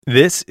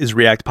This is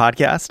React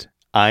Podcast.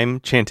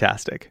 I'm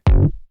Chantastic.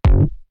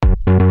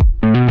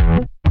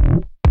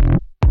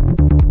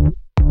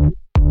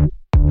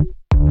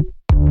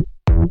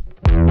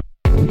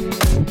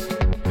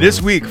 This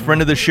week,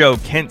 friend of the show,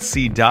 Kent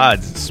C.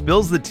 Dodds,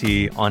 spills the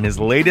tea on his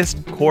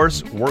latest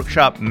course,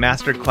 workshop,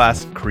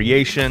 masterclass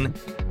creation,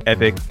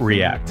 Epic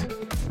React.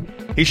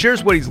 He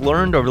shares what he's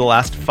learned over the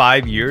last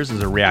 5 years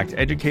as a React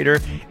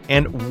educator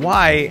and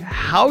why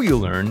how you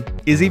learn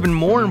is even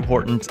more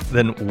important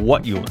than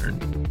what you learn.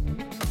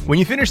 When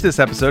you finish this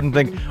episode and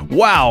think,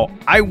 wow,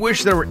 I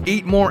wish there were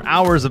 8 more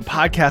hours of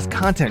podcast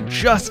content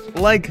just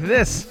like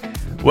this,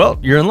 well,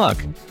 you're in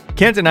luck.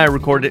 Kent and I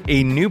recorded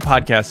a new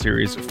podcast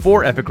series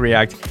for Epic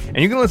React, and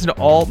you can listen to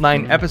all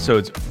 9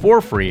 episodes for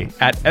free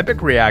at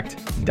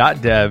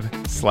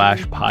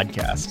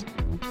epicreact.dev/podcast.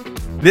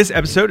 This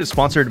episode is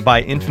sponsored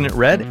by Infinite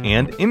Red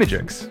and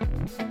Imagix.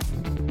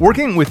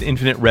 Working with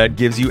Infinite Red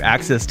gives you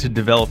access to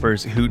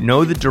developers who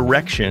know the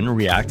direction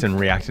React and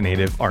React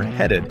Native are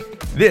headed.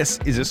 This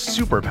is a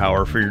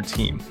superpower for your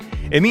team.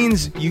 It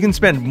means you can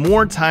spend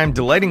more time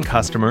delighting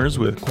customers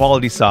with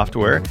quality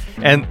software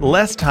and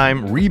less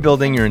time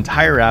rebuilding your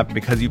entire app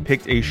because you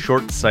picked a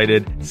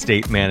short-sighted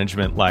state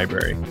management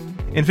library.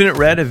 Infinite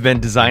Red have been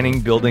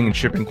designing, building, and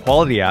shipping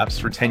quality apps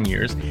for 10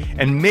 years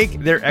and make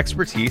their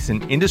expertise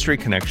and industry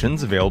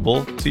connections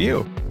available to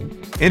you.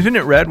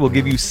 Infinite Red will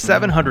give you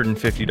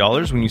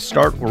 $750 when you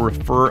start or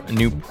refer a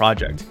new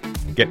project.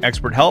 Get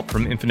expert help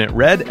from Infinite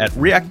Red at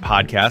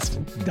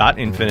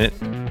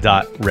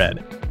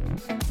reactpodcast.infinite.red.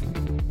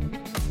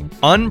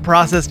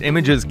 Unprocessed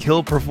images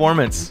kill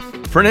performance.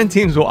 Front-end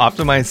teams will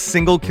optimize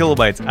single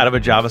kilobytes out of a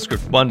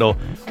JavaScript bundle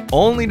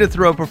only to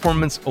throw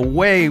performance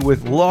away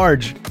with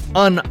large,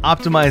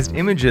 unoptimized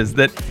images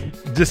that,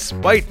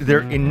 despite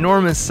their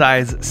enormous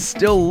size,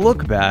 still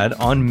look bad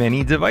on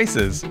many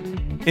devices.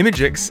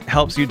 Imagix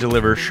helps you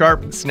deliver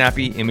sharp,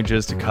 snappy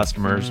images to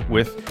customers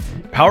with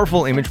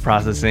powerful image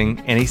processing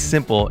and a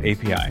simple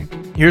API.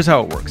 Here's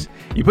how it works.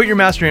 You put your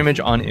master image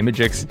on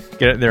Imagix,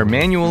 get it there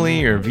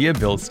manually or via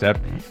build step.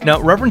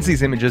 Now reference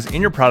these images in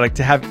your product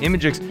to have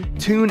Imagix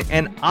tune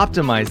and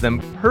optimize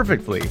them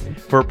perfectly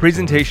for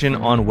presentation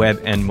on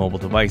web and mobile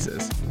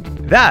devices.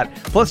 That,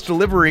 plus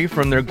delivery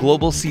from their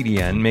global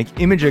CDN, make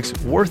Imagix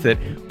worth it,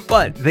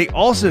 but they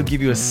also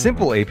give you a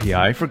simple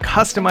API for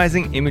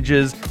customizing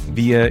images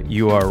via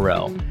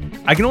URL.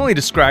 I can only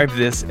describe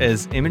this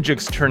as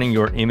Imagix turning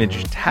your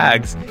image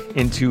tags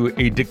into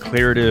a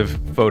declarative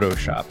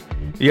Photoshop.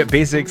 You get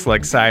basics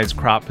like size,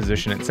 crop,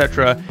 position,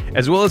 etc.,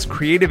 as well as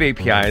creative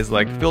APIs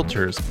like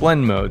filters,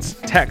 blend modes,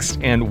 text,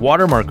 and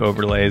watermark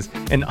overlays,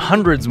 and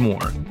hundreds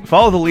more.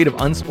 Follow the lead of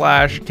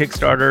Unsplash,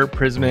 Kickstarter,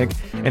 Prismic,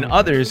 and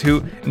others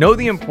who know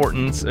the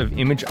importance of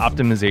image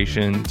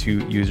optimization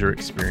to user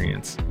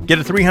experience. Get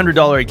a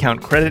 $300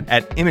 account credit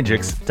at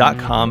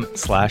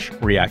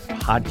imagix.com/React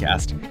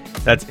Podcast.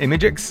 That's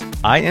Imagix,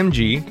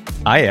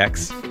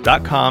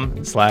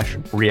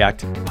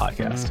 IMGIX.com/React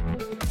Podcast.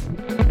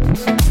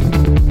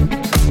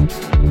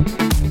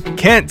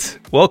 Kent,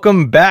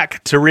 welcome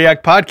back to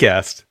React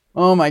Podcast.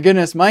 Oh my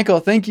goodness, Michael,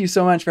 thank you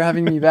so much for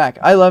having me back.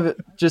 I love it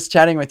just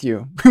chatting with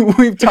you.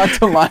 We've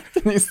talked a lot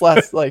in these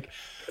last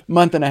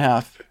month and a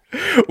half.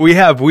 We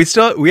have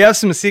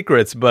some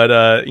secrets, but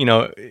I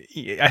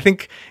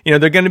think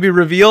they're going to be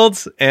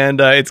revealed, and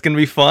it's going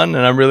to be fun,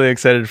 and I'm really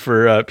excited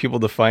for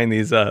people to find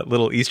these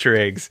little Easter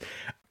eggs.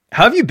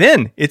 How have you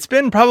been? It's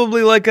been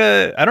probably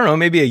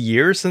maybe a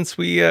year since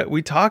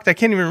we talked. I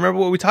can't even remember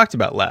what we talked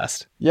about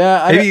last.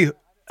 Yeah, maybe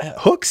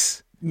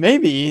hooks.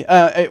 Maybe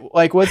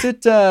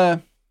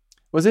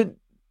was it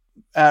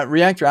at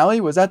React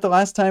Rally? Was that the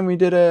last time we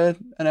did an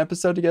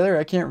episode together?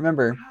 I can't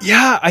remember.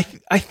 Yeah, I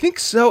think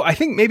so. I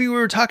think maybe we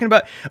were talking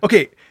about,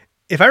 okay,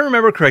 if I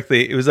remember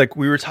correctly, it was like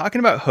we were talking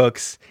about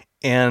hooks,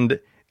 and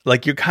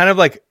like your kind of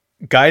like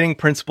guiding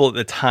principle at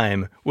the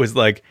time was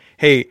like,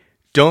 hey,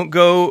 don't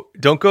go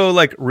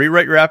like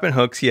rewrite your app in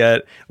hooks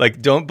yet. Like,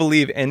 don't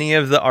believe any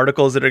of the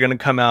articles that are going to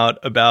come out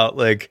about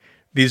like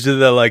these are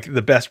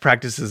the best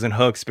practices in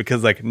hooks,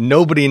 because like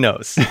nobody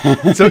knows.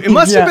 So it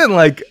must have been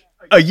like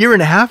a year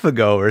and a half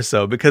ago or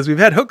so, because we've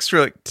had hooks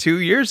for like 2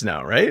 years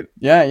now, right?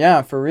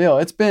 Yeah, for real.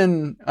 It's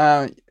been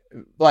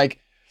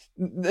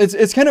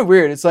it's kind of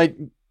weird. It's like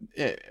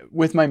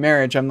with my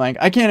marriage, I'm like,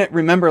 I can't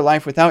remember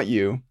life without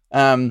you.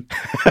 But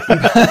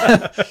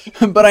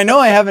I know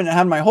I haven't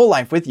had my whole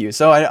life with you.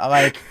 So I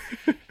like,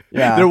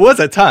 yeah. There was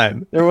a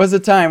time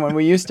when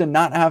we used to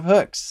not have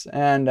hooks,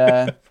 and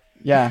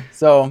yeah.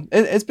 So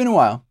it's been a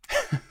while.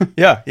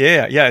 Yeah.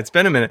 It's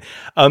been a minute.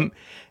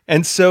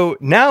 And so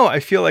now I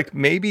feel like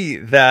maybe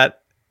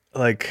that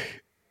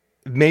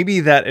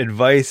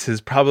advice has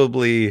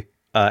probably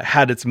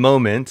had its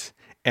moment,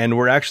 and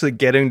we're actually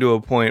getting to a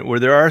point where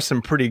there are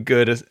some pretty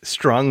good,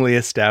 strongly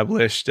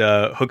established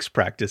hooks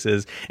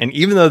practices. And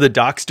even though the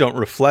docs don't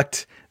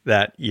reflect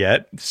that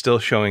yet, still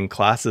showing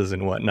classes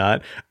and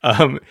whatnot,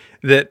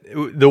 that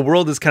the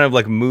world is kind of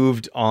like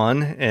moved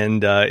on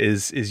and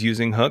is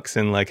using hooks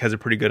and like has a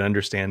pretty good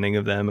understanding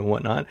of them and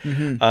whatnot.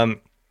 Mm-hmm.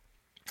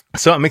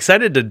 So I'm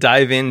excited to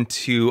dive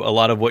into a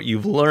lot of what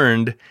you've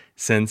learned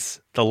since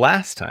the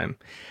last time.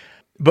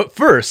 But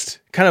first,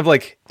 kind of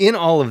like in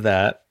all of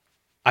that,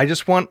 I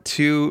just want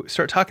to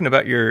start talking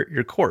about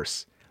your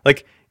course.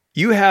 Like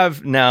you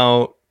have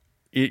now,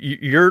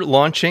 you're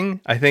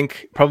launching, I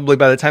think probably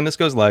by the time this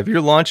goes live,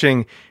 you're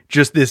launching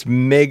just this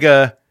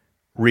mega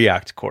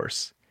React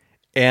course.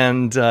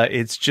 And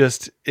it's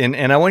just, and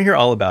I want to hear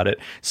all about it.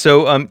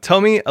 So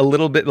tell me a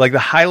little bit, like the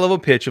high level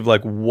pitch of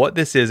like what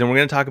this is. And we're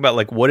going to talk about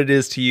like what it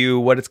is to you,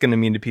 what it's going to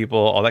mean to people,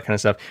 all that kind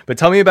of stuff. But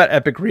tell me about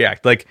Epic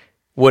React. Like,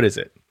 what is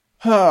it?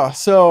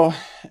 So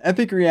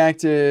Epic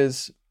React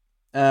is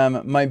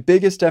my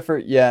biggest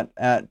effort yet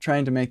at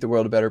trying to make the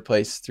world a better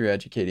place through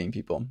educating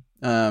people.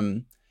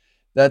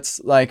 That's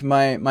like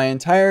my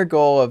entire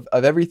goal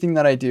of everything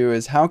that I do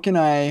is how can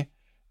I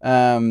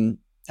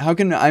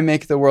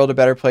make the world a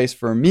better place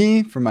for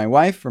me, for my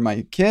wife, for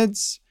my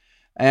kids?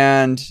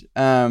 And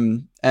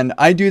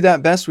I do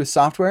that best with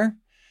software.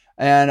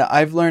 And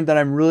I've learned that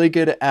I'm really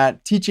good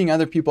at teaching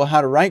other people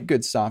how to write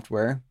good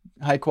software,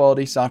 high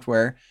quality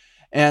software.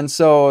 And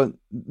so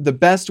the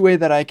best way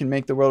that I can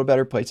make the world a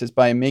better place is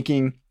by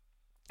making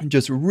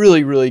just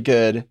really, really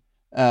good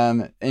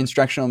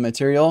instructional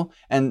material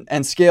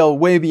and scale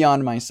way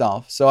beyond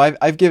myself. So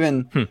I've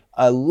given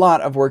a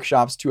lot of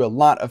workshops to a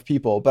lot of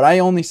people, but I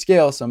only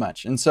scale so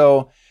much. And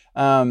so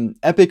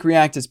Epic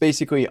React is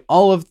basically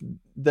all of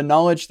the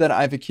knowledge that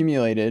I've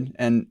accumulated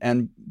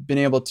and been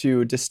able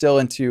to distill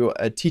into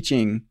a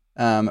teaching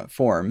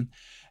form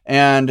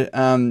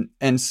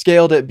and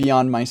scaled it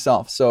beyond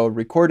myself. So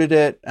recorded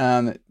it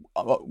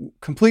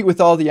complete with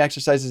all the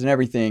exercises and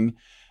everything.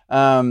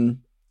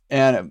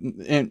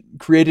 And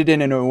created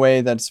it in a way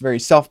that's very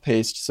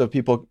self-paced, so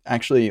people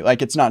actually,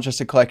 like, it's not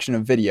just a collection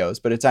of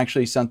videos, but it's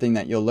actually something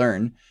that you'll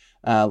learn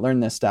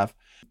this stuff.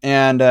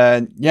 And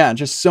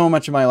just so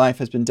much of my life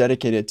has been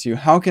dedicated to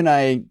how can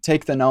I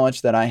take the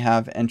knowledge that I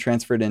have and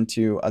transfer it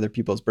into other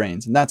people's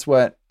brains. And that's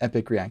what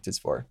Epic React is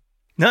for.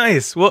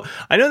 Nice. Well,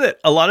 I know that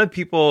a lot of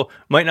people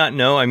might not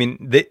know. I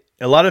mean,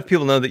 a lot of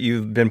people know that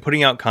you've been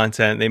putting out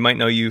content. They might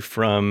know you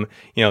from,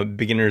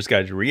 Beginner's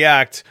Guide to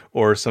React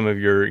or some of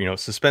your,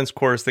 suspense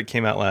course that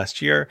came out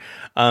last year.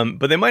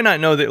 But they might not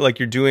know that like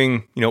you're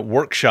doing,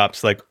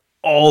 workshops like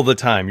all the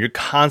time. You're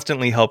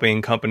constantly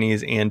helping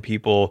companies and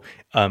people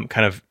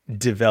kind of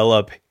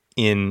develop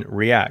in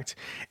React.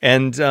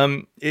 And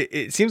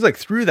it seems like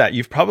through that,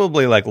 you've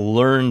probably like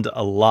learned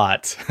a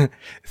lot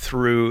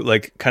through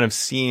like kind of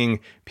seeing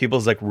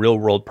people's like real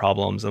world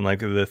problems and like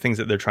the things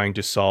that they're trying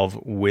to solve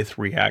with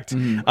React.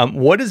 Mm-hmm.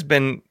 What has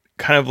been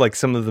kind of like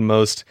some of the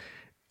most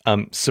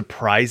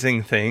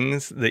surprising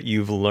things that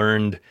you've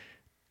learned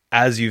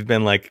as you've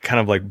been like kind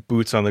of like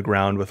boots on the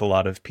ground with a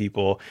lot of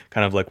people,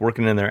 kind of like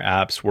working in their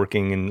apps,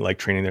 working and like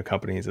training their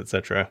companies,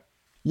 etc.?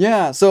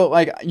 Yeah. So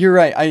like, you're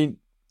right.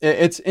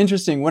 It's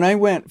interesting. When I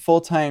went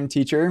full-time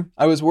teacher,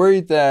 I was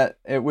worried that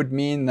it would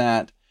mean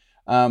that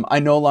I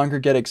no longer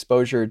get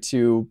exposure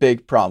to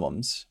big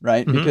problems,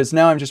 right? Mm-hmm. Because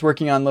now I'm just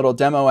working on little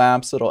demo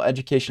apps, little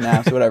education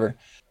apps, whatever.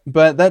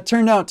 But that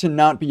turned out to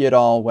not be at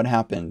all what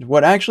happened.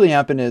 What actually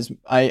happened is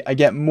I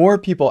get more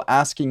people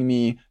asking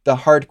me the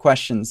hard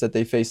questions that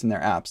they face in their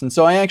apps. And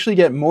so I actually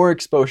get more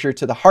exposure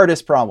to the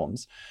hardest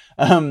problems,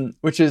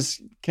 which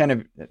has kind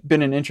of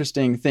been an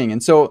interesting thing.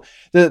 And so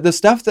the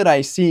stuff that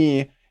I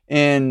see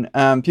in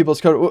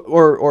people's code,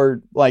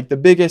 or like the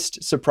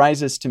biggest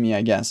surprises to me,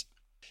 I guess,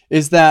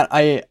 is that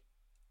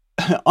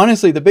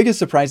honestly, the biggest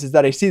surprise is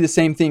that I see the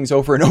same things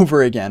over and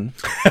over again.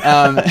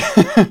 And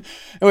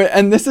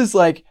this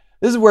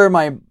is where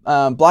my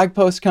blog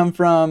posts come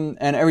from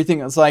and everything.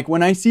 It's like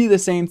when I see the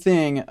same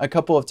thing a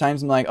couple of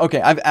times, I'm like,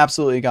 okay, I've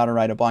absolutely got to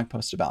write a blog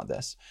post about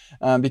this,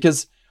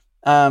 because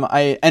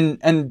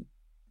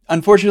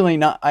unfortunately,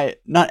 not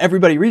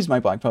everybody reads my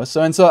blog post.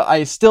 So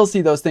I still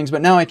see those things,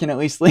 but now I can at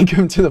least link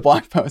them to the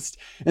blog post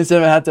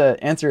instead of have to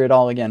answer it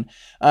all again.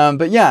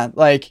 But yeah,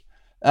 like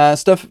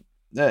stuff,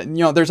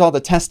 there's all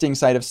the testing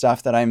side of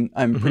stuff that I'm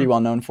mm-hmm. pretty well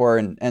known for,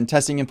 and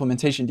testing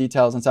implementation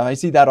details and stuff. I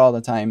see that all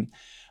the time.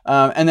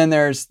 And then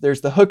there's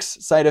the hooks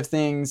side of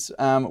things,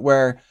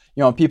 where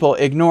people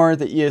ignore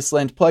the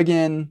ESLint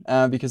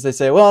plugin because they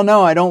say, well,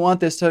 no, I don't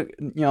want this to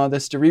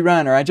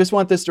rerun, or I just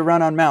want this to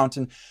run on mount.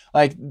 And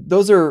like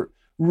those are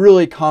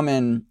really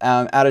common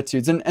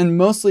attitudes, and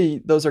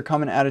mostly those are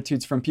common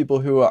attitudes from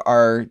people who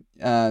are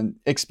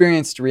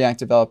experienced React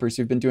developers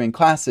who've been doing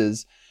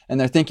classes, and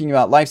they're thinking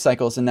about life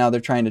cycles, and now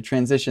they're trying to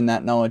transition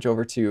that knowledge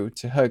over to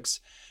hooks,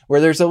 where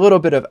there's a little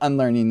bit of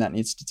unlearning that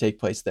needs to take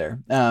place there.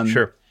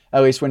 Sure.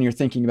 At least when you're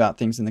thinking about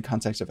things in the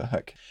context of a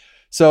hook.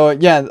 So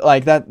yeah,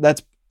 like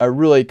that's a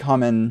really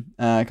common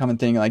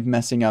thing, like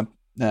messing up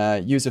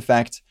use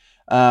effect.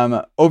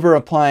 Over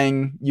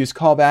applying use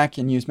callback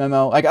and use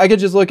memo. Like I could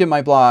just look at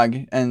my blog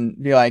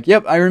and be like,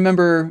 yep, I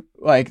remember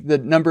like the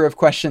number of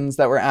questions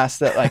that were asked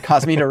that like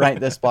caused me to write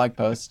this blog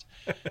post.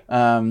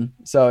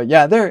 So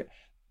yeah,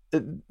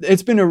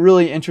 it's been a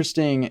really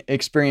interesting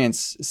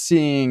experience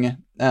seeing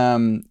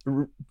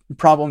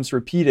problems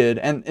repeated,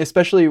 and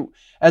especially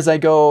as I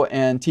go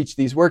and teach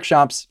these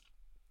workshops.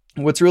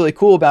 What's really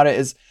cool about it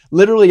is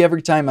literally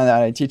every time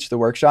that I teach the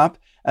workshop,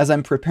 as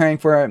I'm preparing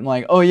for it, I'm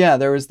like, oh yeah,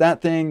 there was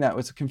that thing that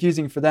was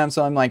confusing for them.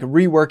 So I'm like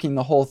reworking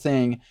the whole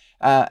thing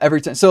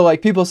every time. So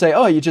like people say,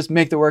 oh, you just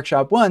make the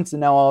workshop once and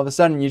now all of a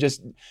sudden you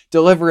just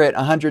deliver it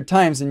 100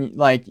 times and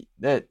like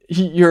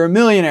you're a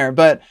millionaire.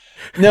 But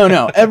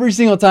no, every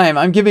single time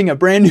I'm giving a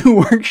brand new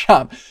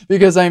workshop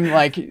because I'm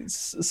like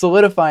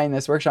solidifying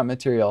this workshop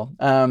material.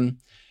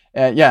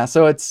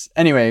 So it's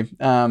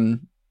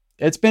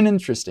been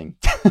interesting.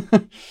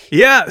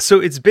 Yeah. So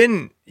it's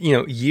been,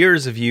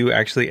 years of you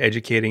actually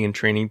educating and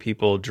training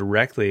people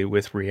directly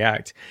with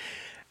React.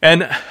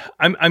 And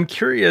I'm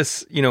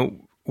curious,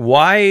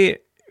 why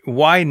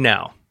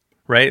now?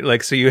 Right?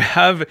 Like, so you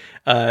have,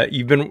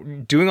 you've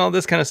been doing all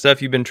this kind of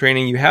stuff. You've been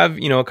training, you have,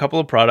 a couple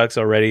of products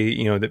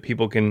already, that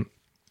people can,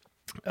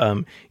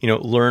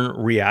 learn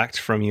React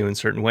from you in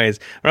certain ways.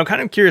 But I'm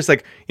kind of curious,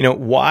 like,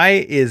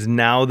 why is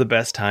now the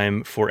best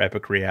time for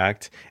Epic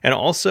React? And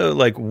also,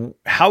 like,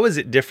 how is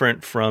it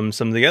different from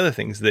some of the other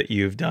things that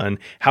you've done?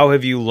 How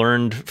have you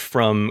learned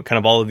from kind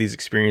of all of these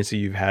experiences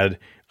you've had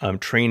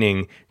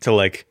training to,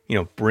 like,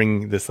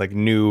 bring this like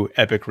new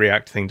Epic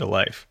React thing to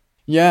life?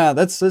 Yeah,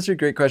 that's such a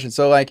great question.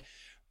 So like,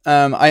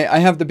 I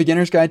have the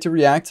beginner's guide to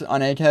React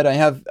on Egghead. I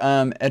have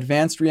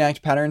advanced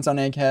React patterns on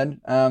Egghead.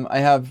 I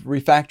have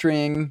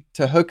refactoring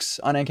to hooks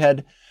on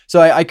Egghead. So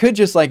I could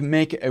just like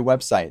make a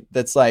website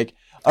that's like,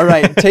 all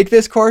right, take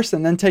this course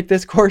and then take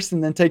this course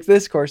and then take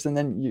this course and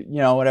then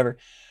whatever.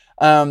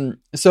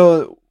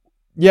 So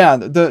yeah,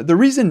 the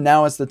reason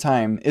now is the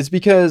time is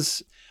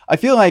because I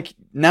feel like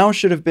now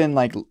should have been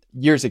like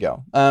years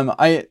ago.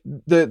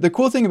 The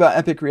cool thing about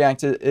Epic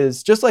React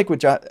is just like with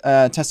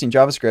testing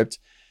JavaScript.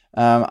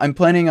 I'm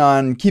planning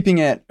on keeping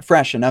it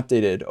fresh and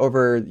updated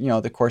over,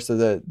 the course of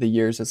the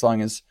years, as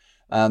long as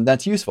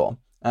that's useful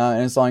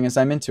and as long as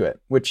I'm into it,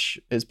 which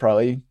is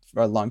probably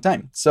for a long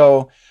time.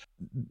 So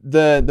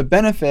the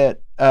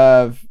benefit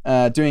of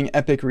doing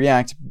Epic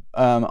React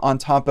on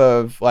top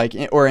of like,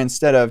 or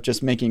instead of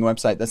just making a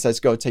website that says,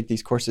 go take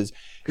these courses,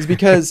 is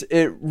because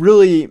it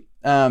really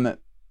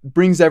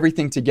brings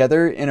everything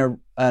together in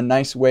a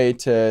nice way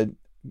to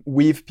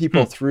weave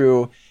people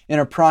through in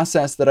a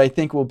process that I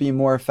think will be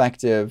more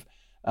effective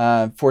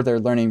for their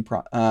learning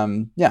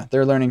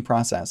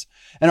process.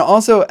 And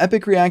also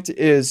Epic React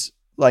is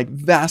like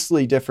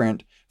vastly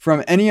different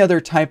from any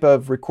other type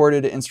of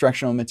recorded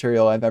instructional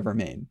material I've ever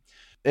made.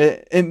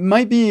 It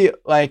might be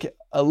like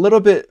a little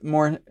bit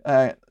more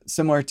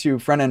similar to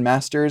Front-End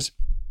Masters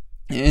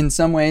in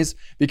some ways,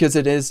 because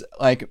it is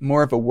like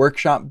more of a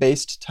workshop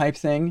based type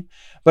thing.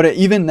 But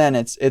even then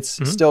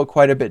it's still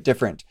quite a bit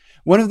different.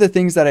 One of the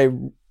things that I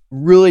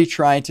really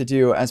try to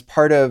do as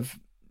part of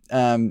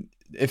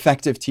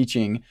effective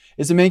teaching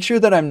is to make sure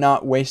that I'm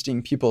not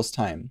wasting people's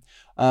time.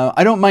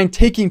 I don't mind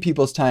taking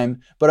people's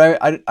time,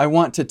 but I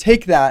want to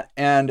take that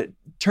and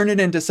turn it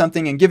into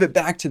something and give it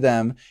back to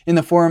them in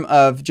the form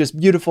of just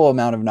beautiful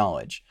amount of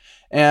knowledge.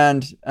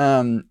 And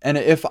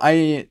if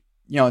I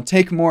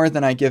take more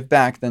than I give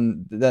back,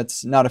 then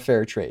that's not a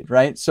fair trade,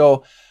 right?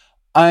 So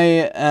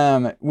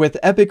with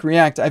Epic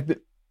React, I've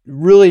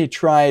really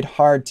tried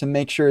hard to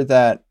make sure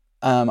that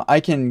I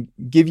can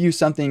give you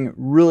something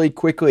really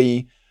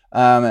quickly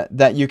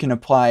that you can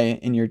apply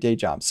in your day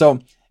job. So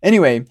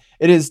anyway,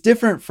 it is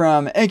different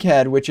from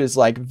Egghead, which is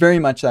like very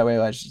much that way.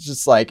 Like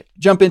just like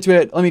jump into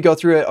it. Let me go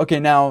through it. Okay,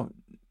 now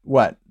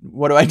what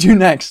do I do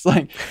next?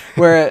 Like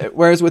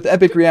whereas with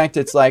Epic React,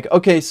 it's like,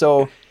 okay,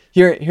 so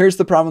here's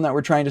the problem that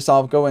we're trying to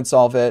solve. Go and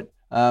solve it.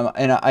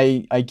 And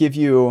I give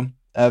you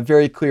a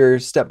very clear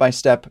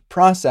step-by-step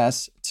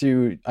process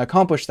to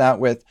accomplish that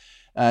with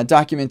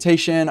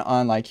documentation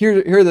on like,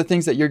 here are the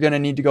things that you're going to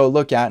need to go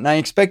look at. And I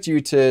expect you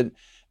to,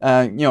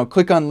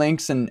 click on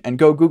links and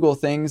go Google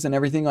things and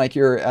everything like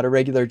you're at a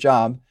regular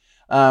job.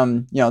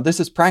 This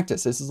is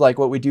practice. This is like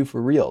what we do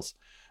for reals.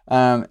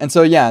 And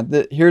so, yeah,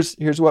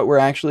 here's what we're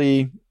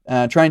actually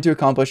trying to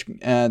accomplish,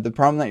 the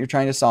problem that you're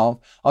trying to solve.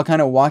 I'll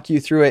kind of walk you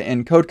through it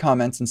in code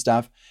comments and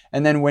stuff.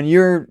 And then when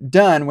you're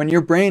done, when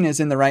your brain is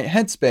in the right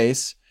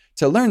headspace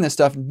to learn this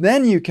stuff,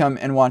 then you come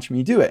and watch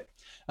me do it.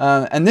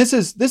 And this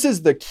is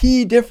the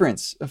key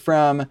difference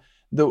from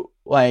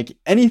like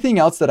anything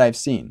else that I've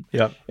seen.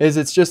 Yeah, is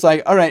it's just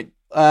like, all right,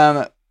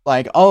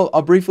 like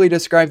I'll briefly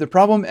describe the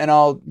problem and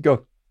I'll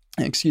go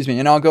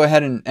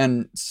ahead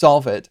and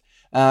solve it.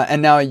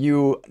 And now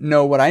you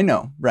know what I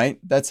know, right?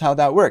 That's how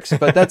that works.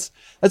 But that's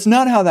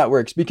not how that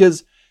works,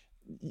 because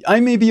I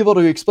may be able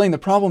to explain the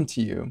problem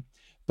to you,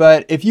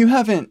 but if you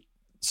haven't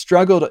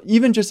struggled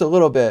even just a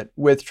little bit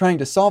with trying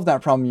to solve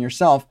that problem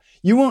yourself,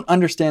 you won't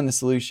understand the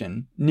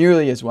solution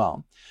nearly as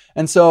well.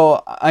 And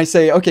so I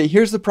say, okay,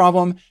 here's the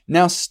problem.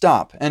 Now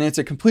stop. And it's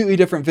a completely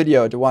different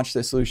video to watch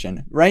the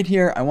solution. Right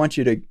here, I want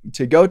you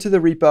to go to the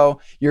repo.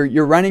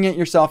 You're running it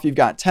yourself. You've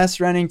got tests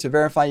running to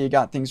verify you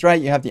got things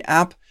right. You have the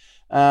app,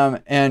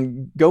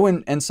 and go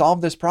in and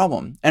solve this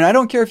problem. And I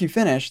don't care if you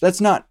finish.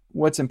 That's not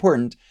what's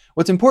important.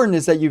 What's important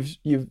is that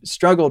you've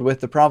struggled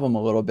with the problem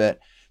a little bit,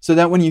 so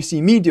that when you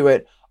see me do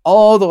it,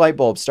 all the light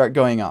bulbs start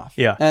going off.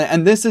 Yeah.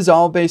 And this is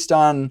all based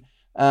on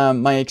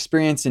my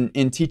experience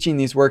in teaching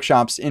these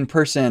workshops in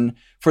person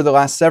for the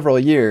last several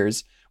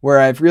years, where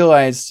I've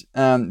realized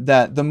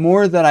that the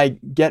more that I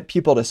get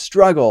people to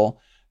struggle,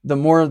 the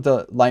more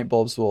the light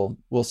bulbs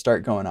will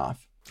start going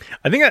off.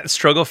 I think that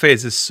struggle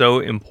phase is so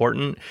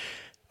important.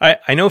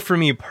 I know for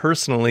me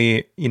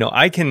personally,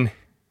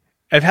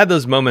 I've had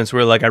those moments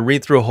where like I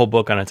read through a whole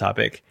book on a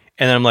topic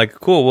and then I'm like,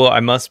 cool, well, I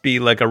must be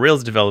like a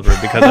Rails developer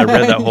because I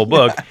read that whole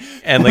book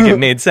and like it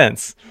made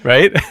sense,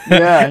 right?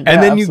 Yeah.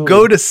 And then you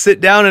go to sit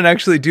down and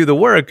actually do the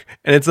work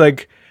and it's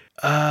like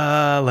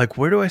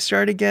where do I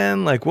start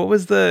again? Like, what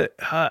was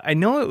I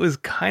know it was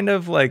kind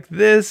of like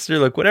this or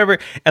like whatever.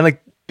 And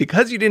like,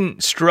 because you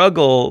didn't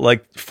struggle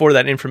like for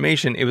that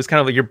information, it was kind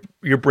of like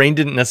your brain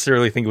didn't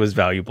necessarily think it was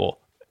valuable.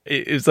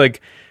 It was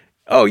like,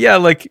 oh yeah,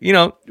 like,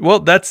 well,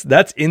 that's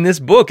in this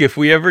book if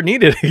we ever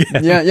need it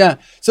again. Yeah.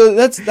 So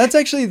that's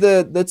actually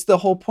that's the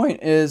whole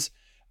point is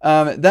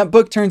that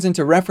book turns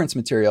into reference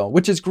material,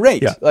 which is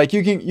great. Yeah. Like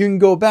you can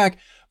go back,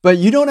 but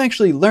you don't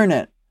actually learn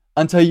it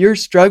until you're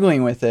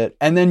struggling with it,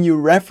 and then you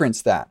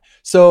reference that.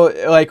 So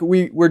like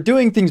we're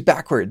doing things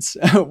backwards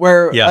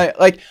where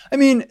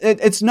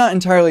it's not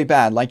entirely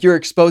bad. Like you're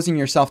exposing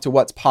yourself to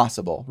what's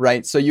possible,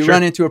 right? So you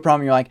run into a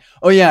problem, you're like,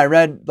 oh yeah, I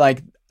read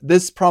like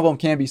this problem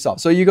can be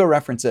solved. So you go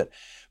reference it.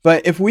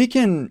 But if we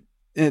can,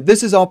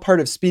 this is all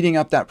part of speeding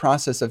up that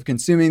process of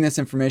consuming this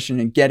information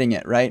and getting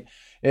it, right?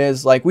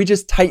 Is like we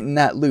just tighten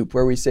that loop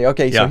where we say,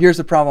 okay, so here's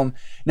the problem.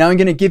 Now I'm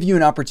going to give you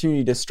an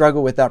opportunity to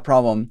struggle with that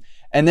problem.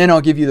 And then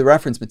I'll give you the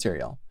reference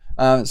material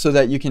so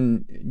that you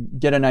can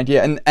get an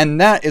idea.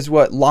 And that is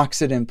what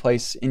locks it in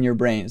place in your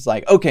brain. It's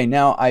like, okay,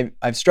 now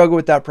I've struggled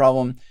with that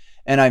problem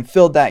and I've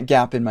filled that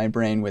gap in my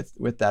brain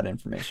with that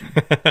information.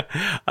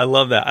 I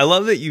love that. I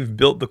love that you've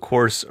built the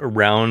course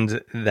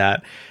around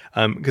that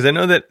because I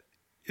know that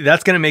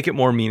that's going to make it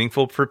more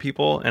meaningful for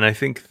people. And I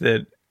think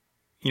that,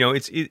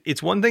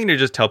 it's one thing to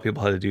just tell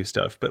people how to do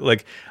stuff, but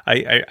like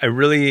I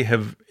really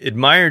have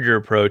admired your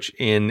approach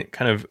in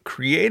kind of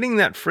creating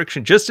that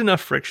friction, just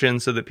enough friction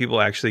so that people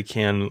actually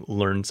can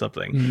learn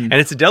something. Mm-hmm. And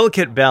it's a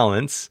delicate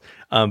balance,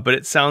 but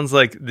it sounds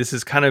like this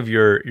is kind of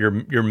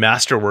your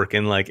masterwork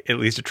in like at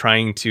least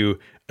trying to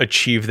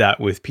achieve that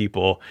with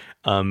people.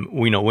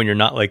 When you're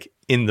not like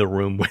in the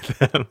room with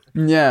them.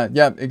 Yeah,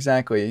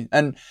 exactly.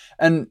 And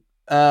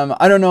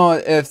I don't know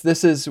if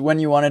this is when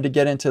you wanted to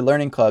get into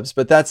learning clubs,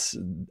 but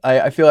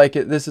I feel like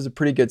this is a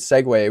pretty good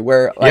segue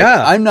where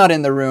I'm not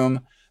in the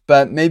room,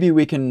 but maybe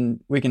we can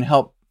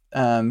help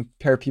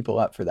pair people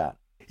up for that.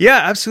 Yeah,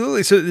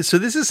 absolutely. So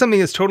this is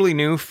something that's totally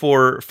new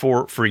for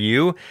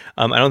you.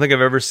 I don't think I've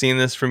ever seen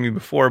this from you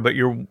before, but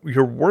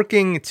you're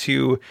working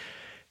to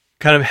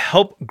kind of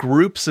help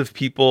groups of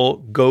people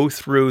go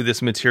through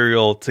this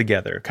material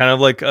together, kind of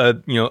like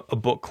a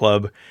book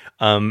club.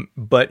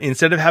 But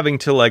instead of having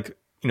to like,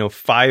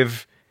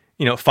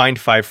 find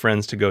 5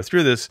 friends to go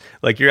through this,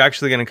 like you're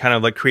actually going to kind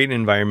of like create an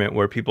environment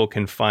where people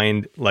can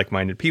find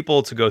like-minded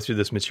people to go through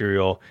this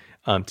material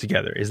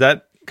together. Is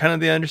that kind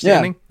of the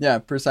understanding? Yeah,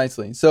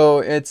 precisely. So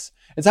it's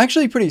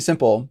actually pretty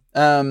simple.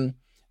 The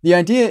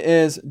idea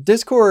is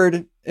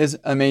Discord is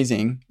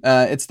amazing.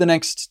 It's the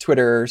next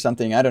Twitter or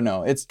something. I don't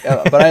know.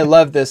 But I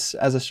love this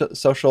as a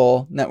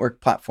social network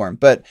platform.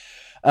 But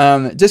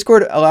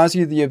Discord allows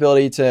you the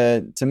ability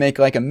to make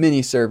like a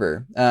mini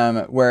server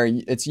where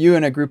it's you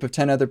and a group of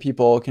 10 other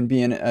people can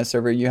be in a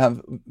server. You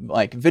have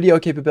like video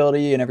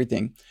capability and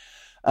everything.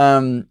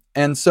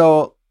 And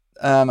so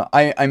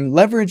I'm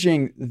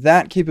leveraging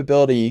that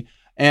capability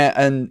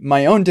and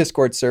my own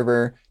Discord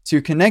server to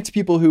connect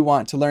people who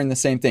want to learn the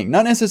same thing.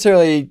 Not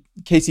necessarily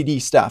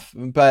KCD stuff,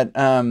 but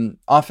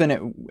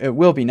often it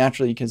will be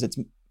naturally because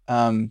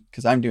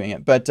I'm doing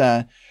it. But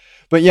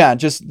yeah,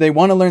 just they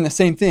want to learn the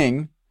same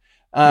thing.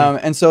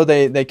 And so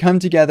they come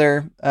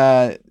together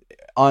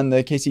on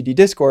the KCD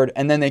Discord,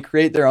 and then they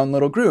create their own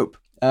little group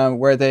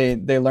where they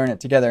learn it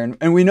together.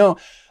 And we know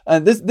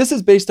this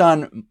is based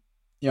on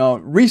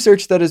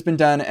research that has been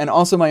done, and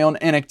also my own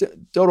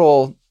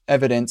anecdotal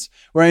evidence,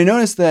 where I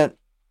noticed that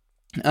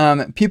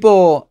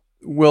people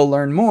will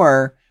learn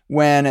more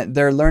when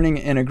they're learning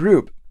in a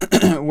group,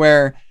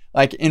 where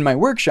like in my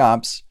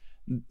workshops,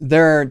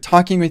 they're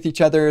talking with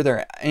each other,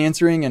 they're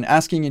answering and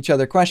asking each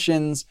other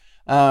questions.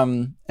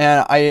 And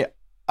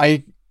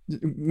I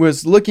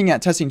was looking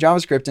at testing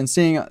JavaScript and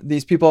seeing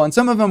these people, and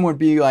some of them would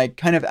be like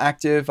kind of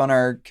active on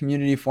our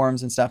community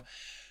forums and stuff.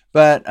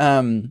 But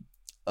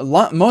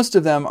most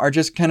of them are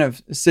just kind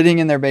of sitting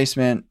in their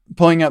basement,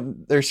 pulling up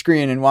their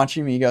screen and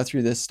watching me go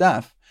through this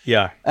stuff.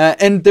 Yeah.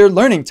 And they're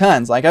learning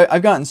tons. Like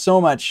I've gotten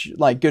so much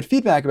like good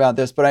feedback about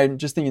this, but I'm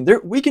just thinking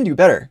we can do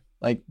better.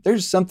 Like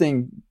there's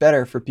something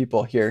better for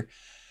people here.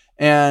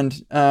 And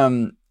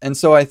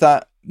so I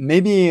thought,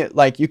 maybe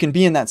like you can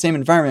be in that same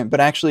environment,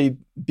 but actually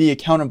be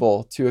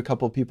accountable to a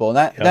couple of people.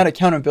 And that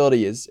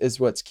accountability is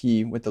what's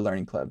key with the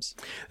learning clubs.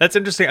 That's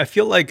interesting. I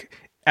feel like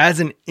as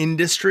an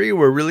industry,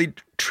 we're really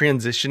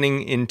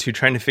transitioning into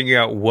trying to figure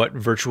out what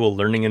virtual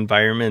learning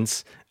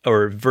environments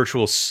or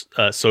virtual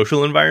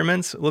social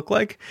environments look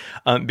like,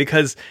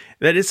 because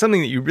that is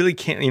something that you really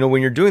can't,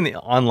 when you're doing the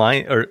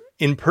online or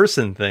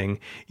in-person thing,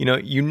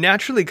 you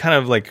naturally kind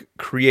of like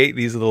create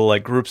these little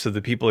like groups of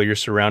the people you're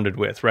surrounded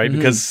with, right?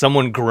 Because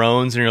someone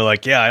groans and you're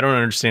like, yeah, I don't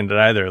understand it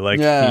either. Like,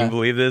 can you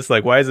believe this?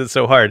 Like, why is it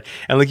so hard?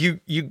 And like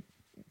you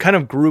kind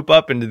of group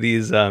up into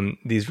these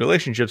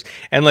relationships,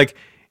 and like,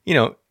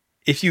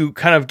 if you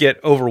kind of get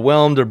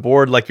overwhelmed or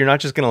bored, like you're not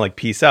just going to like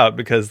peace out,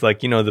 because like,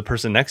 the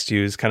person next to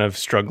you is kind of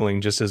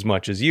struggling just as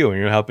much as you, and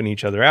you're helping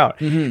each other out.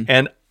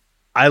 And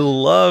I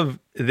love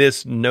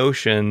this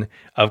notion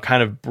of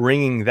kind of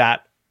bringing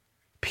that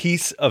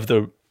piece of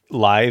the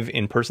live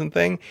in-person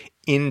thing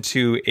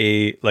into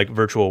a like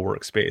virtual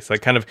workspace,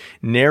 like kind of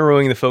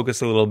narrowing the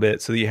focus a little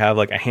bit so that you have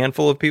like a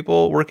handful of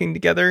people working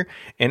together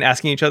and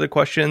asking each other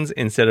questions,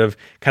 instead of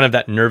kind of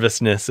that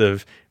nervousness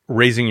of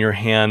raising your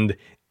hand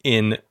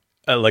in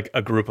like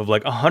a group of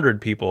like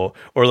 100 people,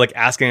 or like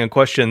asking a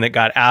question that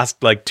got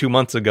asked like 2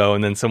 months ago,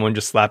 and then someone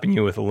just slapping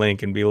you with a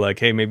link and be like,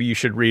 hey, maybe you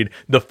should read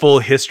the full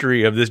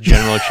history of this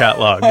general chat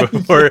log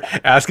before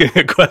asking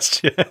a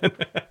question.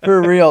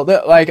 For real.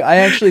 Like, I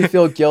actually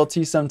feel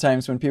guilty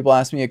sometimes when people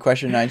ask me a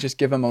question and I just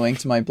give them a link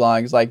to my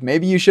blog. It's like,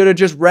 maybe you should have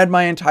just read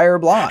my entire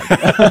blog.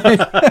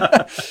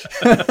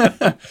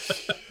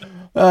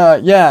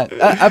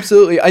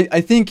 Absolutely.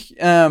 I think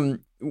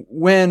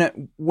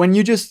when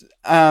you just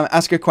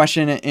ask a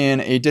question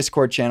in a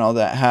Discord channel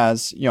that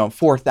has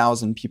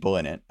 4,000 people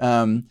in it,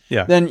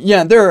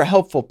 then there are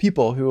helpful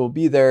people who will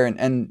be there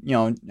and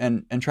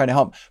try to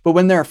help. But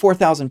when there are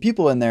 4,000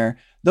 people in there,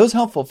 those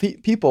helpful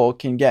people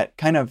can get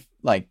kind of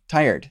like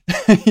tired,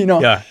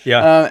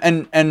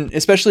 and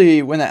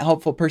especially when that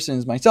helpful person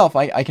is myself,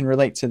 I can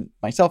relate to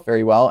myself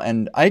very well,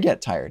 and I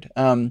get tired.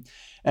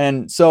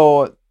 And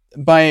so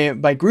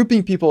by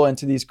grouping people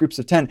into these groups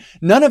of 10,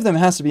 none of them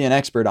has to be an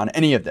expert on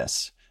any of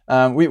this.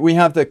 We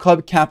have the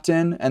club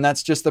captain, and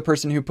that's just the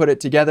person who put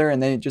it together,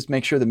 and they just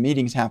make sure the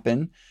meetings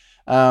happen.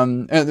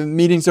 The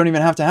meetings don't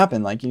even have to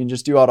happen. Like, you can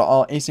just do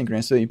all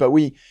asynchronously. But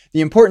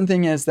the important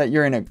thing is that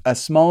you're in a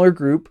smaller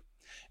group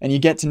and you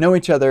get to know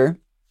each other.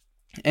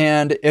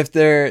 And if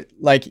they're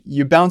like,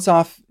 you bounce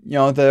off,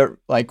 the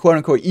like quote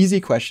unquote easy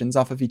questions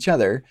off of each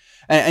other,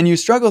 and you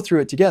struggle through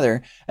it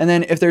together. And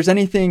then if there's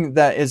anything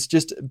that is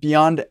just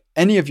beyond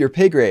any of your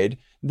pay grade,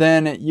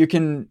 then you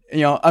can,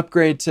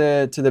 upgrade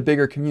to the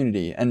bigger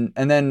community, and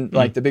then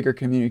like the bigger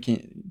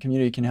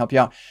community can help you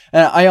out.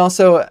 And I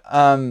also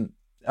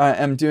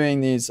am doing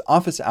these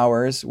office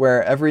hours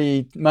where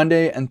every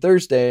Monday and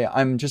Thursday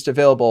I'm just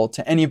available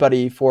to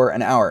anybody for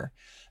an hour.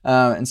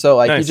 And so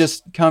like, nice. You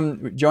just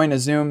come join a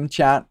Zoom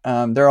chat.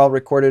 They're all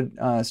recorded,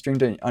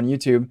 streamed on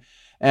YouTube.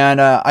 And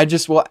I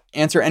just will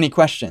answer any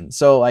question.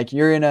 So like,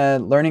 you're in a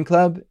learning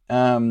club,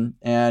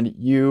 and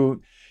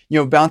you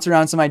bounce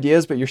around some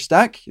ideas, but you're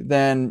stuck,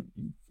 then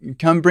you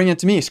come bring it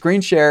to me,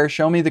 screen share,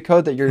 show me the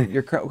code that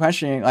you're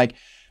questioning. Like,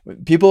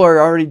 people are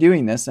already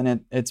doing this,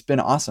 and it's been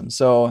awesome.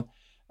 So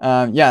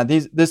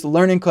this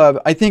learning club,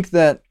 I think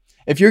that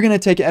if you're going to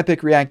take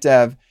Epic React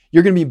Dev,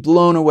 you're going to be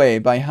blown away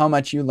by how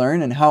much you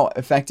learn and how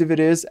effective it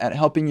is at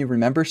helping you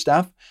remember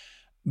stuff.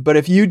 But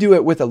if you do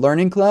it with a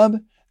learning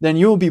club, then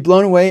you will be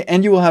blown away,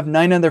 and you will have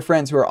 9 other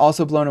friends who are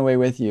also blown away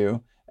with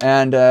you.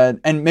 And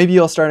maybe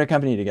you'll start a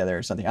company together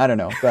or something. I don't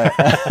know.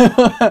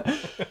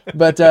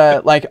 But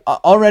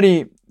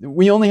already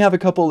we only have a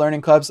couple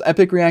learning clubs.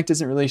 Epic React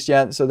isn't released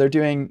yet, so they're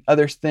doing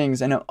other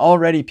things. And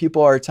already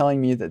people are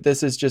telling me that this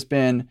has just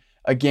been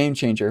a game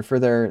changer for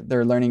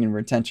their learning and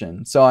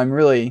retention. So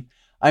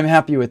I'm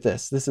happy with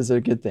this. This is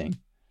a good thing.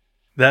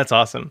 That's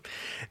awesome.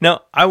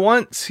 Now, I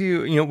want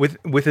to,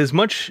 with as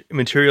much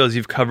material as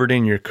you've covered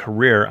in your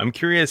career, I'm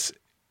curious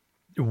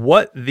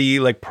what the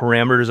like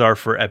parameters are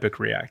for Epic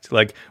React.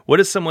 Like, what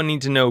does someone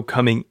need to know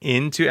coming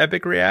into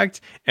Epic React,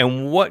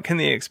 and what can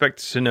they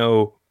expect to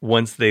know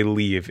once they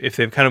leave, if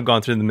they've kind of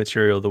gone through the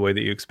material the way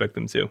that you expect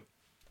them to?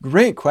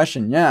 Great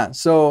question. Yeah.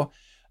 So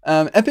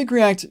Epic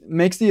React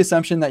makes the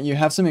assumption that you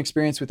have some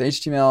experience with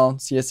HTML,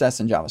 CSS,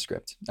 and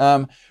JavaScript.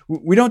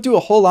 We don't do a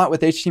whole lot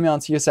with HTML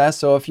and CSS,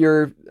 so if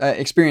your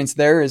experience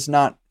there is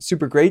not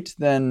super great,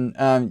 then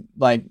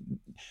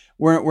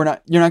you're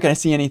not going to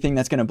see anything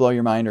that's going to blow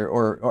your mind,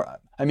 or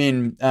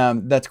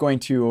that's going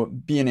to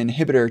be an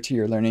inhibitor to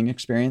your learning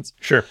experience.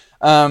 Sure.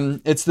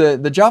 It's the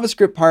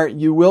JavaScript part.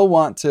 You will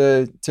want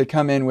to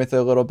come in with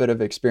a little bit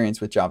of experience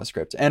with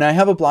JavaScript. And I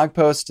have a blog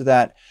post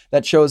that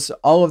shows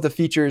all of the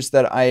features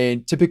that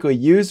I typically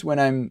use when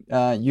I'm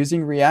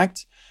using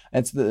React.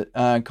 It's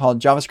called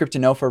JavaScript to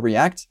Know for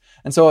React.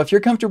 And so if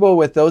you're comfortable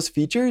with those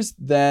features,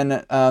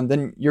 then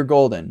you're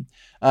golden.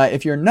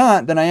 If you're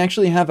not, then I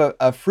actually have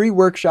a free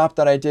workshop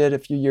that I did a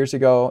few years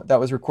ago that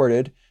was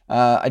recorded.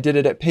 I did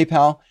it at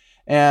PayPal,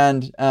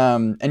 and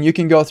you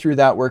can go through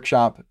that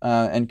workshop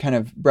and kind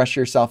of brush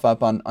yourself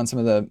up on some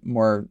of the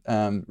more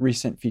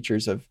recent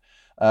features of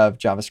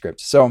JavaScript.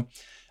 So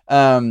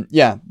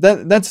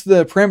that's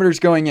the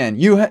parameters going in.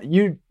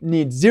 You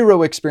need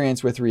 0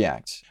 experience with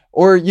React,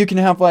 or you can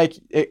have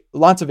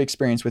lots of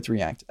experience with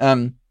React.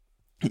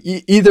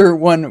 Either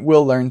one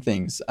will learn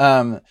things.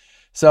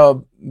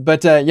 So,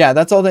 but yeah,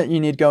 that's all that you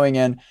need going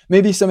in.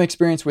 Maybe some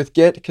experience with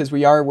Git, because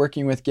we are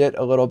working with Git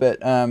a little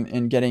bit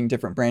in getting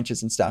different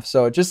branches and stuff.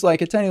 So just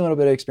like a tiny little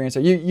bit of experience. So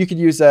you could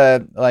use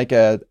an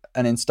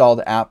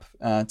installed app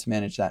to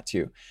manage that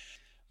too.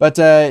 But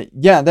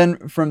yeah,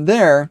 then from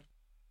there,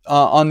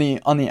 on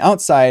the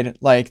outside,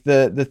 like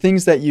the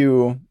things that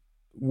you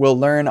will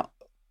learn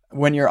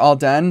when you're all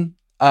done,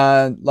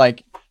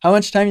 like how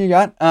much time you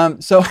got?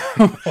 So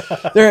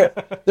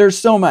there's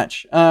so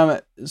much.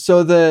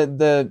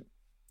 So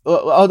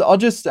I'll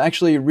just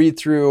actually read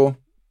through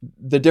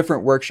the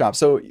different workshops.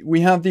 So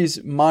we have these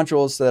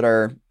modules that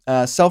are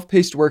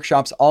self-paced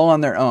workshops all on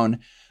their own,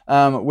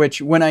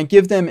 which when I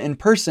give them in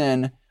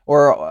person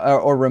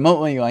or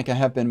remotely, like I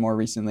have been more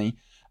recently,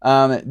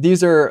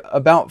 these are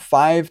about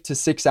 5 to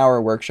 6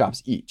 hour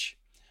workshops each.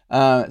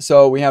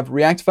 So we have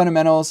React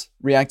fundamentals,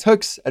 React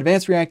hooks,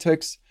 advanced React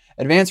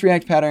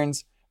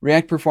patterns,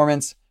 React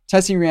performance,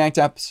 testing React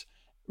apps,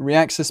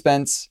 React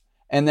suspense,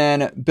 and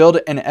then build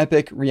an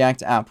epic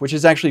React app, which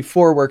is actually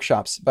 4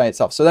 workshops by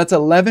itself. So that's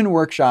 11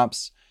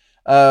 workshops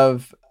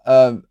of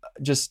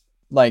just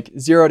like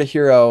zero to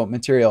hero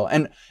material.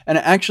 And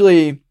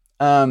actually,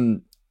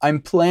 I'm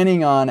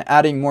planning on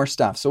adding more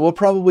stuff. So we'll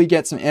probably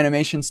get some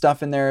animation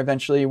stuff in there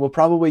eventually. We'll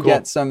probably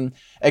get some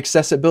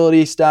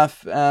accessibility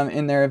stuff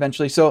in there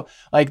eventually. So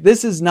like,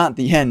 this is not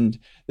the end.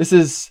 This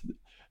is,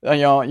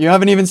 you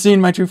haven't even seen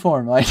my true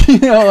form. Like,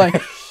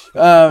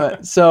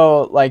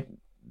 so like,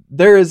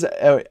 there is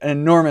an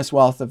enormous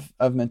wealth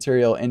of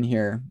material in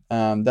here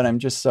that I'm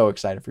just so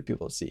excited for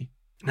people to see.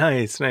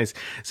 Nice.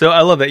 So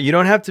I love that. You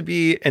don't have to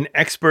be an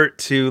expert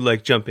to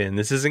like jump in.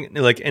 This isn't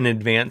like an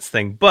advanced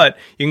thing, but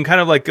you can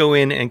kind of like go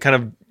in and kind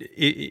of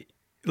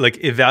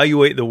like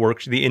evaluate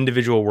the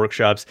individual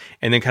workshops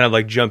and then kind of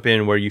like jump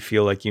in where you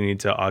feel like you need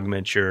to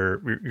augment your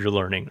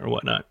learning or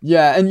whatnot.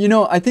 Yeah. And,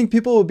 I think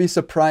people will be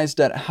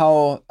surprised at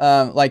how,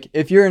 like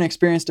if you're an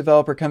experienced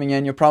developer coming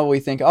in, you'll probably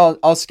think, oh,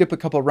 I'll skip a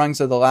couple rungs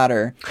of the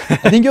ladder.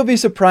 I think you'll be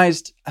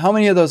surprised how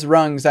many of those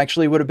rungs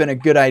actually would have been a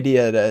good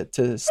idea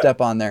to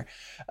step on there.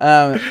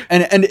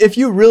 And if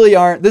you really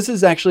are, this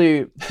is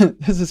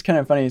kind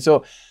of funny.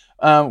 So,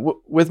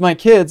 with my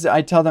kids,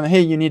 I tell them,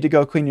 hey, you need to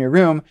go clean your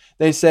room.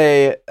 They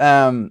say,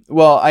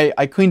 well,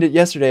 I cleaned it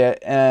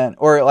yesterday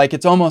or like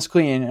it's almost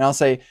clean. And I'll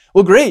say,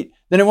 well, great.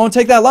 Then it won't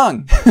take that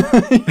long.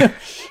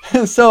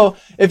 So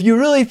if you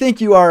really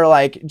think you are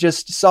like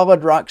just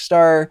solid rock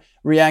star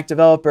React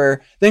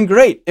developer, then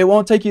great. It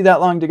won't take you that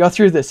long to go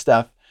through this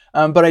stuff.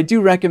 But I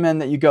do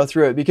recommend that you go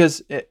through it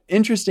because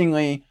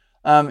interestingly,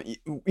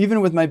 even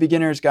with my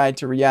beginner's guide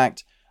to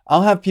React,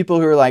 I'll have people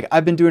who are like,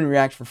 I've been doing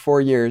React for 4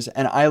 years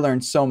and I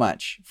learned so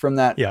much from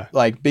that,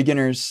 like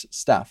beginner's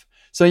stuff.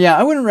 So yeah,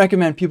 I wouldn't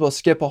recommend people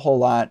skip a whole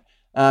lot.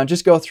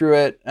 Just go through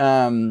it.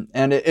 And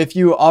if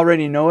you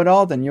already know it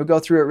all, then you'll go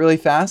through it really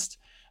fast.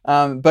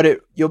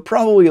 But you'll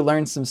probably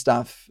learn some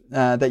stuff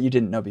that you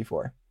didn't know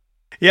before.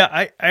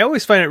 Yeah, I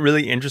always find it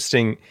really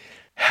interesting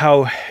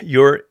how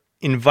your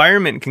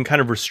environment can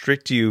kind of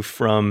restrict you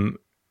from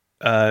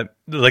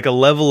like a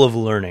level of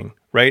learning,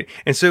 right?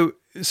 And so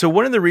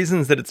one of the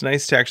reasons that it's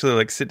nice to actually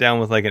like sit down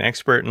with like an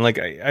expert, and like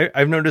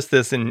I've noticed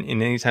this in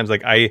any times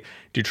like I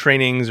do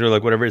trainings or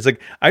like whatever, it's like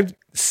I've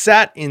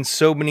sat in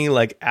so many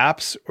like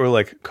apps or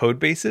like code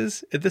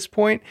bases at this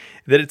point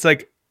that it's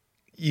like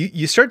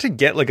you start to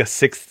get like a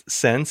sixth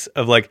sense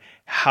of like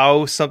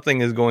how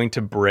something is going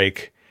to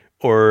break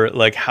or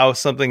like how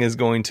something is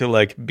going to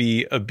like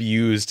be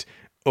abused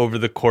over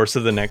the course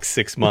of the next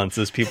 6 months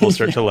as people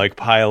start to like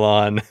pile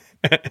on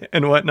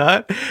and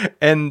whatnot.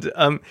 And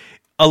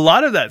a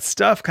lot of that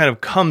stuff kind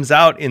of comes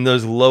out in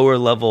those lower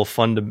level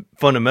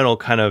fundamental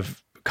kind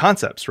of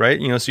concepts, right?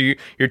 So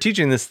you're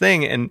teaching this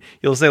thing and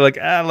you'll say like,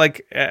 I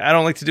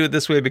don't like to do it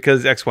this way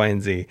because X, Y,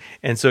 and Z.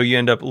 And so you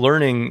end up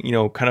learning,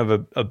 kind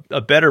of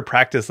a better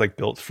practice like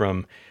built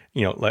from,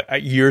 like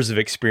years of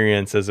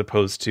experience as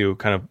opposed to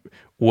kind of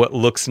what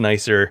looks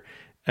nicer,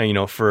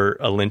 for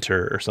a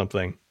linter or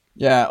something.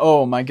 Yeah.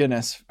 Oh my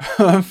goodness.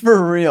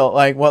 For real.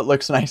 Like what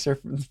looks nicer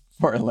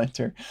for a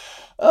linter.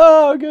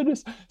 Oh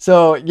goodness.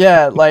 So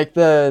yeah, like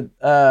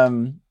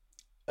often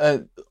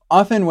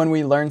when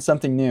we learn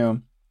something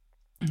new,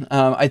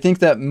 I think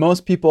that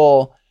most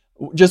people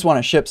just want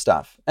to ship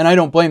stuff, and I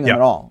don't blame them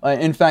at all.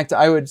 In fact,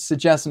 I would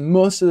suggest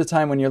most of the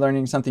time when you're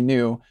learning something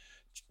new,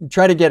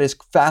 try to get as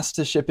fast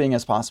to shipping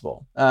as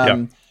possible,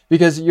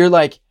 because you're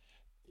like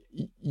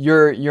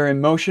your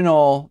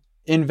emotional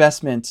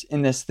investment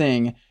in this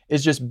thing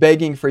is just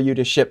begging for you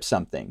to ship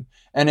something,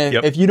 and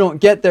if you don't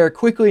get there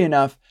quickly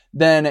enough,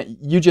 then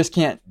you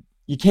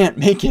can't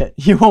make it.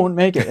 You won't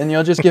make it and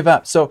you'll just give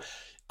up. So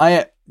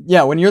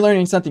when you're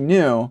learning something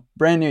new,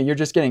 brand new, you're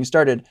just getting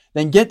started,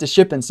 then get to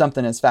shipping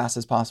something as fast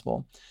as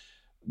possible.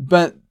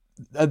 But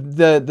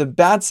the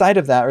bad side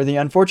of that, or the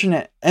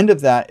unfortunate end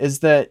of that, is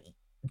that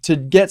to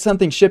get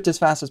something shipped as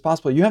fast as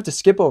possible, you have to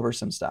skip over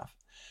some stuff.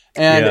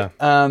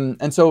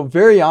 And so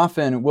very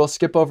often we'll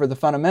skip over the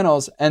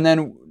fundamentals, and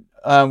then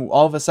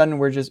all of a sudden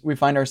we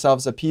find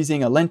ourselves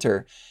appeasing a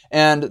linter.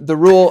 And the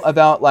rule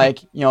about like,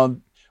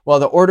 well,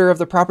 the order of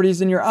the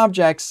properties in your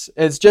objects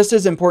is just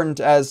as important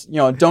as,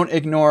 don't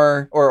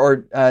ignore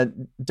or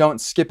don't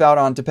skip out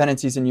on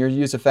dependencies in your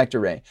use effect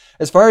array.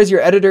 As far as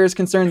your editor is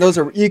concerned, those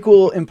are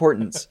equal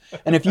importance.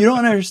 And if you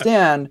don't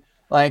understand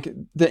like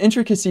the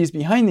intricacies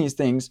behind these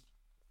things,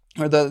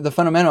 or the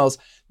fundamentals,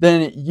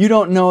 then you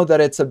don't know that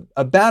it's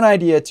a bad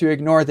idea to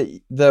ignore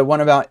the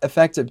one about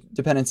effective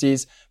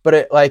dependencies,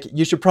 but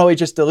you should probably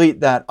just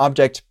delete that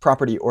object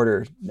property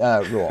order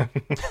rule.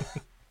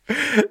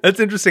 That's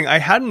interesting. I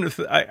don't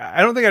think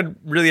I'd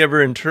really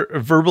ever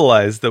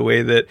verbalized the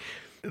way that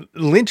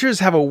linters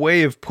have a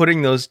way of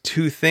putting those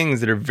two things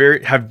that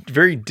have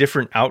very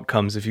different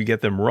outcomes if you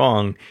get them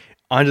wrong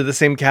onto the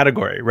same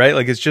category, right?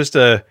 Like it's just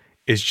a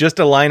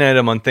line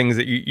item on things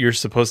that you're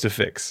supposed to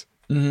fix.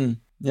 Mm-hmm.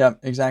 Yeah,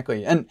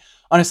 exactly. And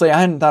honestly, I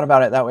hadn't thought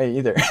about it that way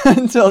either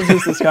until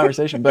just this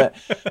conversation, but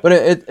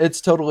it's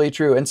totally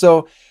true. And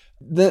so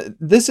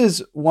this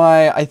is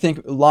why I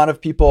think a lot of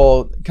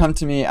people come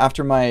to me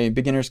after my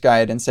beginner's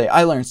guide and say,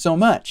 I learned so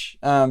much,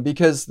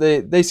 because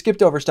they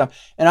skipped over stuff.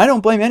 And I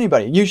don't blame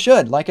anybody. You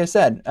should, like I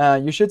said,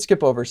 you should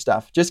skip over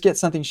stuff. Just get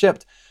something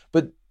shipped.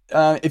 But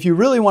if you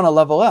really want to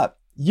level up,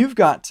 you've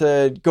got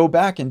to go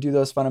back and do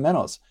those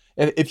fundamentals.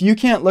 If you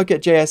can't look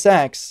at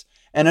JSX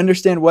and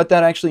understand what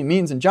that actually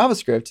means in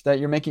JavaScript, that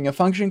you're making a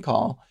function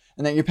call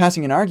and that you're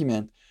passing an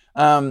argument,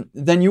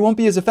 then you won't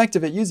be as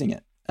effective at using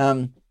it.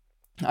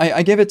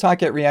 I gave a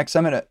talk at React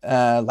Summit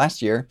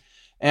last year,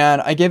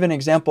 and I gave an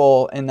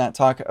example in that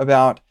talk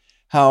about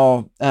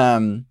how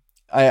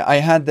I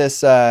had this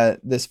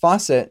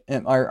faucet,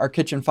 our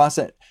kitchen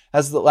faucet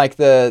has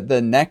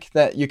the neck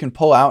that you can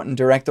pull out and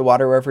direct the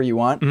water wherever you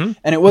want. Mm-hmm.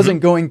 And it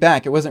wasn't going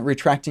back. It wasn't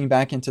retracting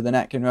back into the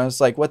neck. And I was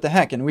like, what the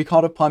heck? And we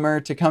called a plumber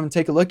to come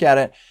take a look at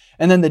it.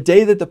 And then the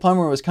day that the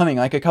plumber was coming,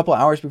 like a couple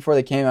hours before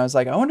they came, I was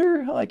like, I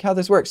wonder how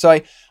this works. So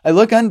I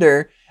look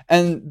under,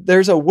 and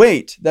there's a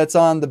weight that's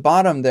on the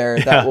bottom there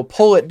that will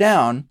pull it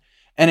down.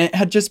 And it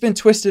had just been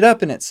twisted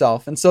up in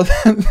itself. And so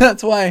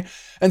that's why.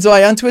 And so I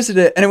untwisted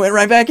it and it went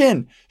right back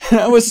in. And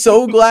I was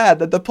so glad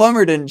that the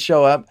plumber didn't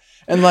show up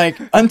and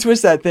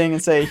untwist that thing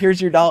and say,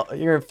 here's your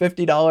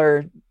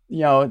 $50,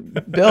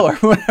 bill or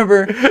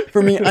whatever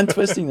for me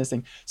untwisting this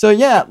thing. So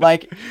yeah,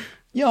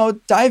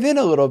 dive in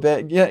a little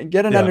bit,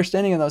 get an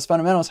understanding of those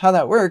fundamentals, how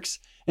that works,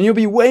 and you'll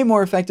be way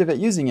more effective at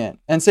using it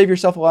and save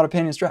yourself a lot of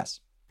pain and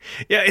stress.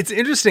 Yeah, it's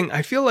interesting.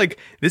 I feel like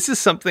this is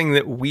something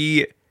that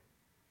we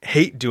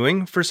hate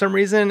doing for some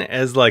reason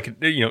as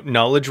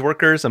knowledge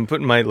workers. I'm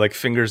putting my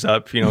fingers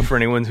up, for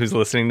anyone who's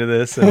listening to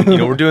this,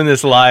 and we're doing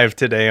this live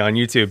today on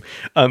YouTube.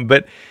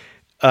 But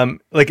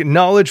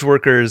knowledge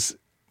workers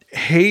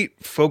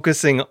hate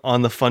focusing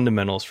on the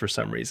fundamentals for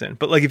some reason.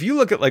 But if you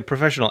look at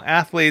professional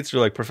athletes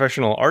or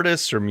professional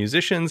artists or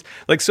musicians,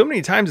 so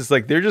many times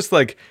it's they're just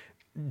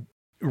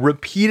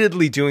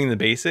repeatedly doing the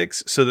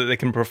basics so that they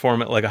can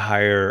perform at a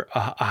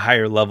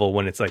higher level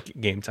when it's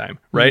game time,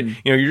 right?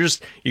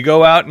 Mm-hmm. You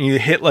go out and you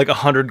hit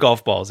 100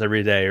 golf balls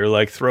every day,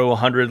 or throw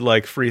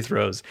 100 free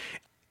throws.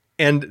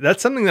 And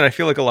that's something that I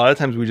feel a lot of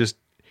times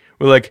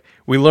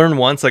we learn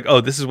once,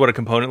 oh, this is what a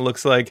component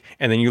looks like.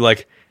 And then you're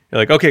like,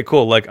 okay,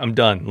 cool. I'm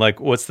done.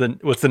 What's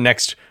the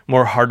next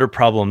more harder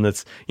problem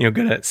that's,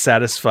 going to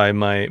satisfy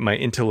my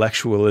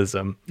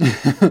intellectualism?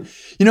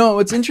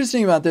 What's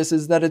interesting about this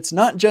is that it's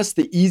not just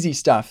the easy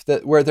stuff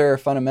where there are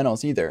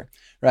fundamentals either,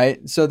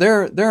 right? So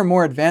there are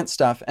more advanced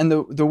stuff. And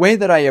the way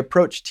that I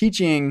approach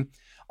teaching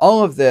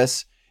all of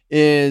this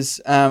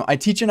is I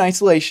teach in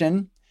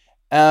isolation,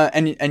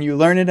 and you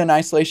learn it in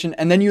isolation,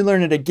 and then you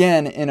learn it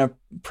again in a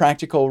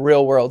practical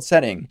real world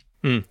setting.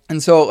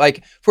 And so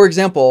for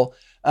example,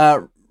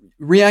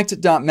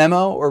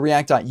 React.memo or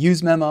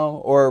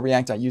React.useMemo or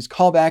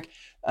React.useCallback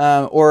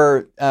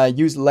or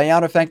use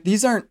layout effect.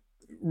 These aren't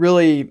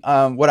really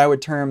what I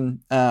would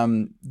term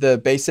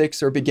the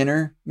basics or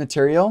beginner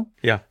material.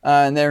 Yeah.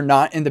 And they're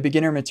not in the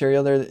beginner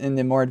material. They're in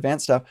the more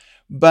advanced stuff.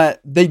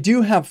 But they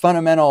do have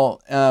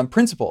fundamental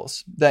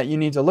principles that you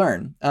need to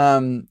learn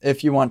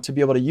if you want to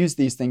be able to use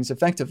these things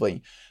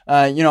effectively.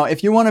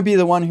 If you want to be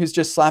the one who's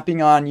just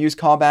slapping on use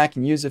callback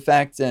and use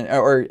effect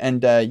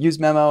and use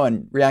memo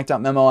and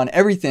React.memo on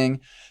everything,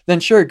 then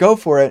sure, go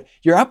for it.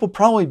 Your app will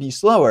probably be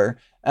slower,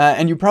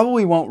 and you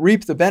probably won't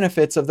reap the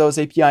benefits of those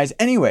APIs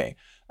anyway.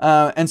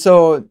 And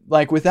so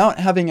without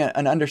having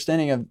an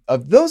understanding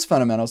of those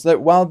fundamentals,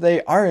 that while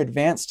they are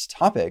advanced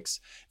topics,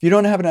 if you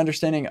don't have an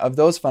understanding of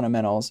those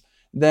fundamentals,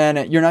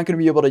 then you're not going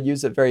to be able to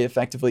use it very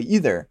effectively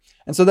either.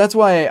 And so that's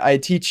why I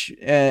teach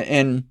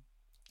in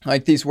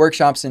these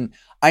workshops in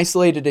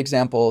isolated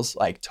examples,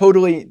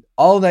 totally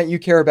all that you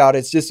care about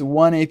is just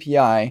one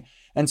API.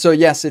 And so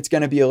yes, it's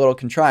going to be a little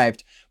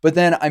contrived, but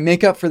then I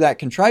make up for that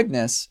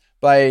contrivedness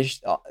by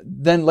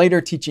then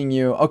later teaching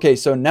you, okay,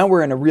 so now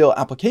we're in a real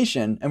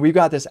application and we've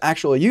got this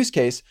actual use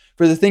case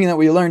for the thing that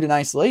we learned in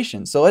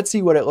isolation. So let's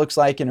see what it looks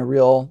like in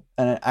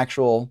an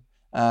actual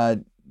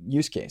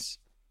use case.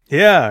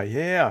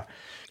 Yeah.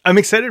 I'm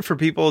excited for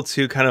people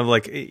to kind of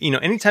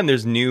anytime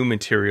there's new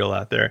material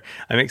out there,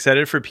 I'm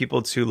excited for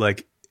people to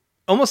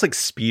almost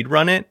speed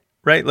run it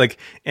right? Like,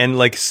 and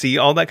like see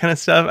all that kind of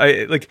stuff.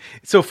 I like,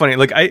 it's so funny.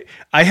 Like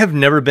I have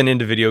never been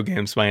into video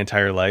games my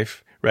entire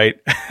life, right?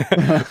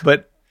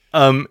 But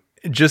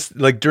just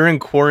like during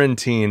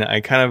quarantine,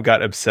 I kind of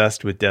got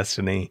obsessed with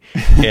Destiny,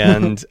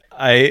 and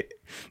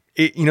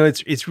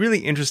it's really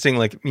interesting.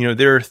 Like,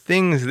 there are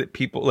things that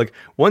people like,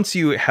 once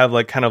you have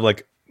like kind of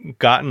like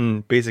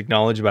gotten basic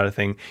knowledge about a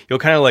thing, you'll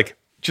kind of like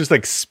just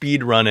like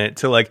speed run it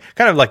to like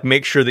kind of like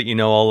make sure that you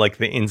know all like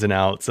the ins and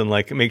outs, and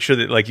like make sure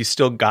that like you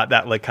still got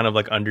that like kind of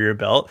like under your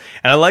belt.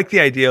 And I like the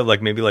idea of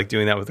like maybe like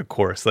doing that with a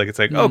course. Like it's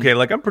like, okay,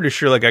 like I'm pretty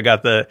sure like I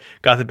got the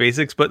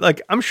basics, but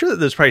like I'm sure that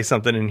there's probably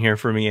something in here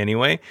for me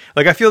anyway.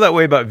 Like I feel that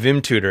way about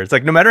Vim Tutor. It's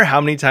like no matter how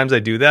many times I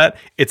do that,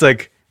 it's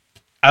like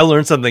I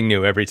learn something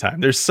new every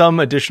time. There's some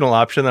additional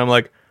option that I'm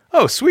like,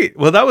 oh sweet,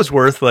 well that was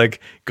worth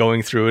like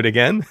going through it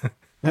again.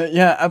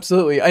 Yeah,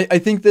 absolutely. I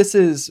think this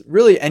is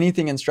really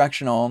anything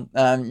instructional.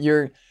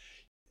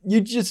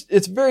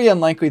 It's very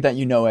unlikely that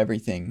you know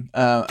everything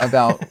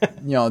about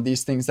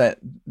these things that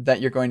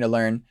you're going to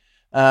learn,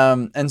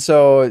 and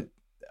so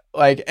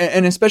like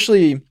and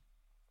especially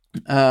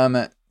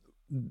the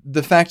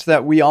fact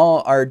that we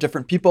all are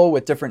different people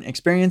with different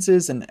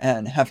experiences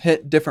and have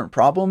hit different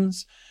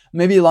problems.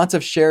 Maybe lots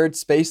of shared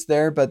space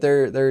there, but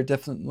there are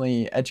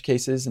definitely edge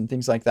cases and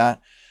things like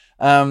that.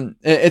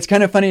 It's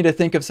kind of funny to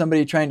think of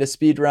somebody trying to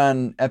speed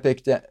run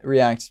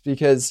epicreact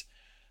because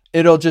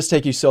it'll just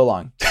take you so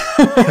long.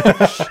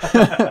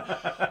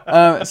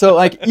 So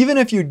like, even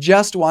if you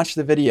just watch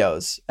the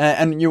videos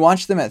and you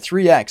watch them at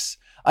 3x,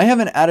 I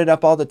haven't added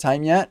up all the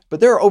time yet,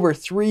 but there are over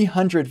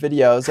 300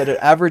 videos at an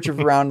average of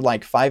around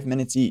like 5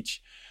 minutes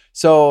each.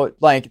 So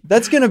like,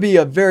 that's going to be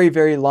a very,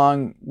 very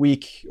long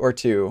week or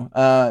two.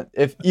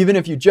 Even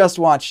if you just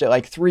watched it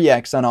like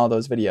 3x on all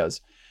those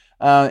videos.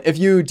 If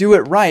you do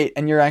it right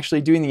and you're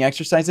actually doing the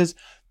exercises,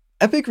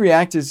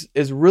 epicreact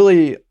is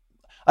really,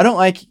 I don't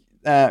like,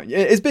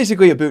 it's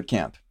basically a boot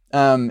camp,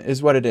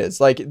 is what it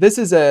is. Like this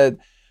is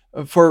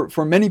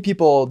for many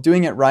people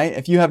doing it right.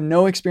 If you have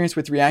no experience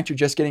with React, you're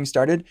just getting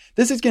started,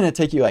 this is going to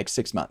take you like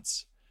 6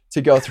 months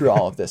to go through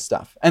all of this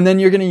stuff. And then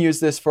you're going to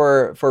use this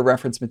for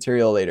reference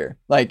material later.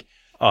 Like,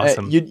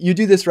 awesome. You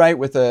do this right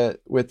with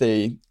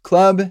a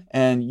club,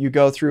 and you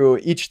go through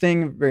each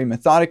thing very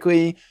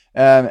methodically,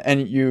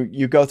 and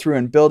you go through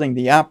and building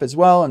the app as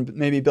well, and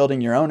maybe building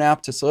your own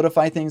app to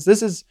solidify things.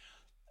 This is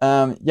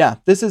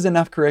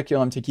enough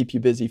curriculum to keep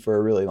you busy for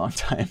a really long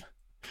time.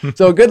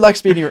 So good luck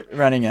speed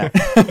running it.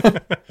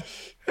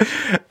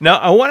 Now,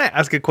 I want to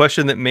ask a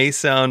question that may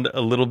sound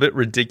a little bit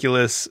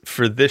ridiculous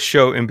for this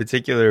show in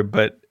particular,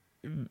 but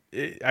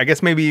I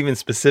guess maybe even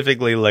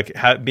specifically like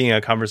being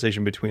a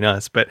conversation between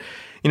us. But,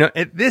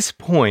 at this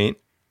point,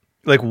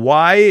 like,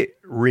 why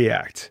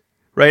React?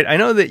 Right? I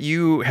know that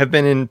you have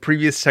been in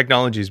previous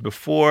technologies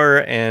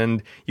before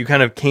and you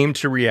kind of came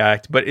to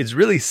React, but it's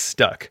really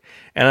stuck.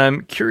 And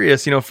I'm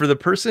curious, for the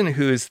person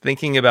who is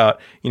thinking about,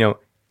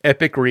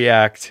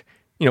 epicreact,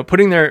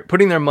 putting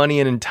their money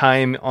and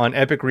time on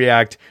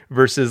epicreact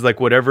versus like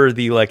whatever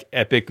the like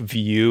epic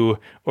Vue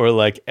or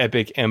like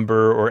epic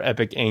Ember or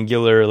epic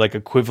Angular like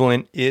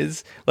equivalent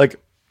is, like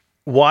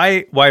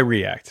why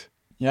React?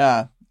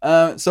 Yeah.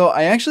 So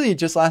I actually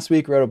just last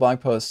week wrote a blog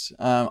post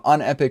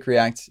on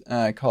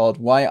epicreact called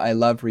 "Why I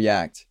Love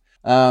React,"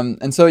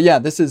 and so yeah,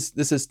 this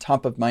is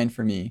top of mind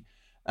for me.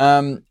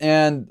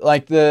 And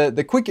like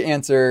the quick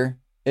answer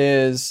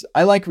is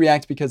I like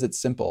React because it's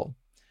simple.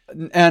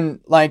 And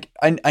like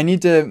I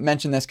need to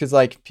mention this because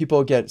like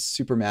people get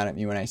super mad at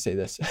me when I say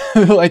this.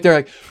 Like they're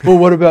like, well,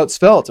 what about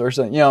Svelte or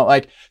something?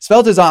 Like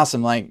Svelte is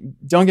awesome. Like,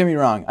 don't get me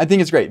wrong, I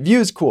think it's great. Vue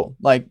is cool.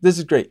 Like, this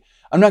is great.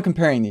 I'm not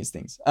comparing these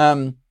things.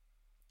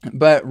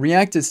 But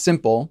React is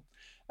simple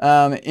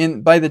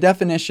by the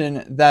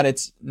definition that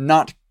it's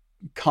not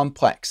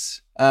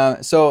complex.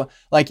 So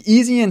like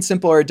easy and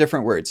simple are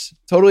different words,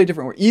 totally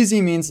different words.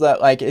 Easy means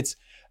that like it's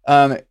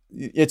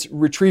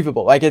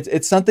retrievable. Like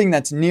it's something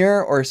that's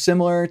near or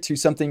similar to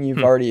something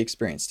you've already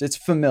experienced. It's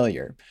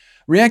familiar.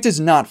 React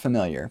is not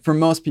familiar for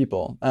most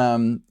people.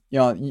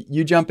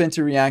 You jump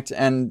into React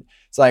and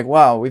it's like,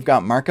 wow, we've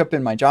got markup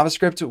in my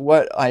JavaScript.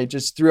 What I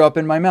just threw up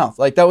in my mouth.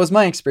 Like that was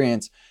my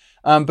experience.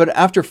 But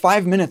after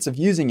 5 minutes of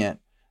using it,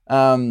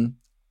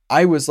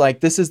 I was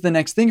like, this is the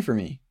next thing for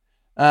me.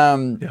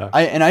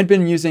 I'd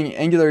been using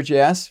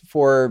AngularJS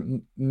for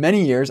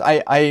many years.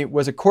 I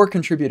was a core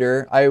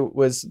contributor. I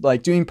was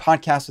like doing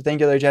podcasts with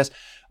AngularJS.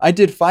 I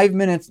did 5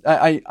 minutes.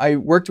 I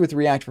worked with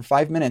React for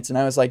 5 minutes and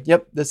I was like,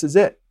 yep, this is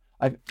it.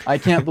 I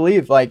can't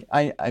believe like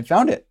I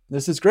found it.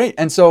 This is great.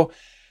 And so,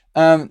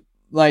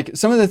 like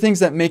some of the things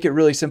that make it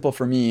really simple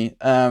for me,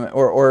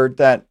 or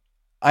that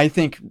I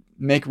think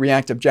make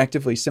React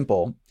objectively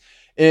simple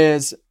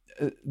is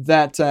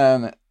that,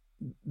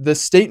 the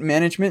state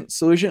management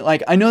solution.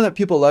 Like I know that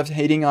people love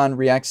hating on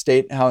React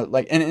State, how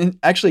like, and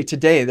actually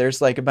today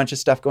there's like a bunch of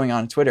stuff going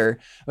on Twitter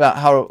about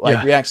how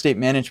like React State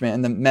management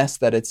and the mess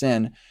that it's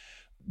in.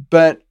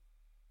 But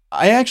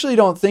I actually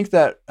don't think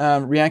that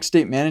React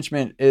State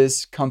management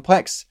is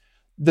complex.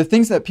 The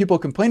things that people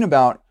complain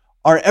about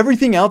are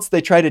everything else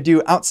they try to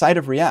do outside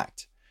of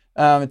React.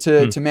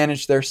 to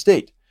manage their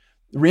state.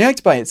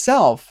 React by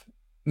itself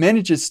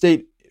manages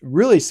state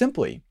really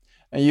simply.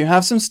 You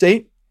have some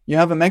state, you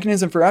have a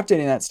mechanism for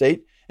updating that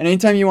state, and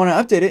anytime you want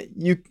to update it,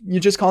 you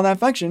just call that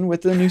function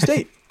with the new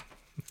state.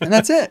 And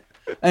that's it.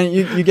 And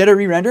you get a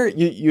re-render.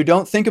 You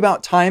don't think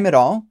about time at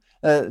all.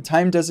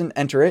 Time doesn't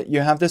enter it.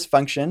 You have this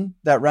function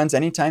that runs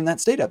anytime that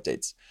state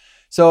updates.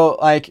 So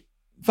like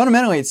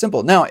fundamentally, it's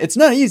simple. Now, it's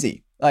not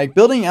easy. Like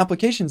building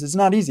applications is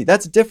not easy.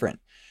 That's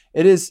different.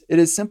 It is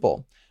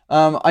simple.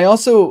 I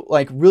also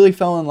like really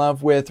fell in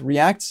love with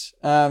React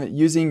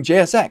using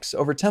JSX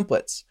over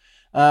templates.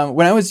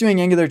 When I was doing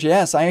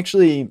AngularJS, I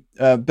actually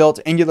built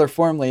Angular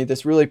Formly,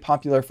 this really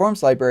popular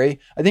forms library.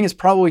 I think it's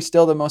probably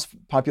still the most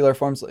popular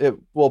forms. It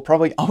will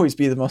probably always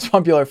be the most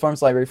popular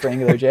forms library for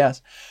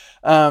AngularJS.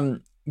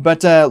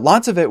 But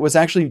lots of it was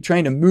actually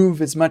trying to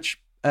move as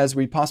much as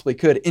we possibly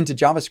could into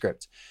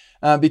JavaScript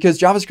because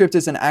JavaScript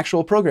is an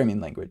actual programming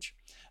language.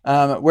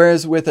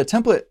 Whereas with a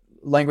template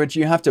language,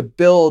 you have to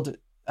build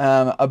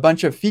a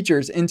bunch of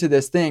features into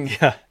this thing.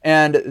 Yeah.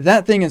 And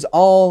that thing is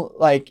all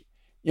like,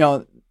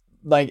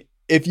 like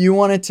if you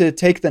wanted to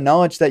take the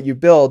knowledge that you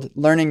build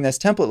learning this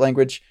template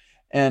language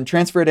and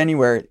transfer it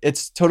anywhere,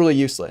 it's totally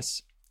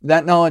useless.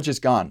 That knowledge is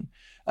gone.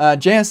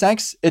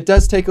 JSX, it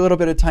does take a little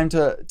bit of time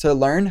to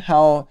learn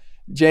how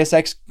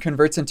JSX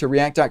converts into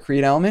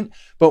React.createElement.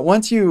 But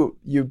once you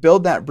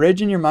build that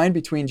bridge in your mind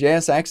between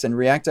JSX and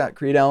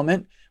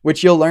React.createElement,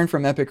 which you'll learn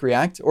from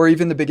epicreact or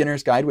even the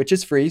beginner's guide, which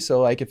is free.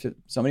 So like if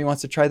somebody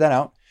wants to try that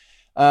out,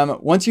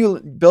 once you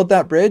build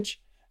that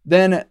bridge,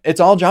 then it's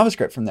all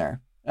JavaScript from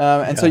there.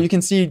 So you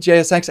can see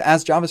JSX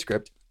as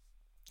JavaScript.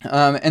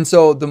 And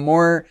so the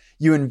more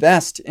you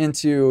invest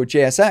into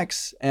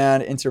JSX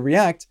and into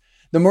React,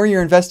 the more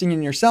you're investing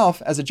in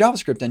yourself as a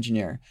JavaScript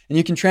engineer. And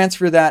you can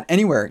transfer that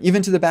anywhere,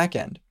 even to the back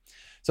end.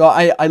 So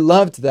I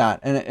loved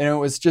that. And it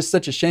was just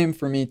such a shame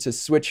for me to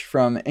switch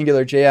from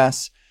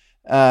AngularJS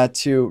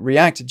to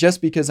React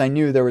just because I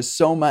knew there was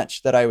so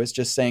much that I was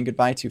just saying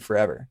goodbye to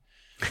forever.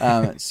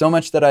 So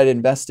much that I'd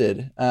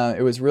invested.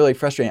 It was really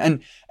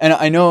frustrating. And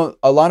I know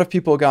a lot of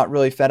people got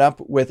really fed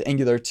up with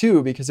Angular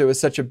 2 because it was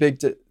such a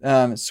big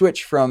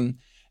switch from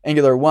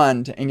Angular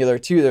 1 to Angular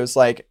 2. There was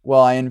like,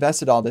 well, I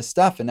invested all this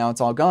stuff and now it's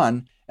all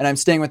gone and I'm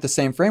staying with the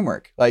same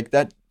framework. Like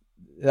that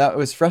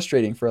was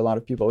frustrating for a lot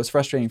of people. It was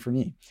frustrating for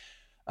me.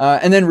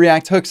 And then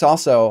React hooks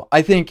also,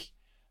 I think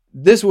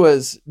this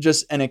was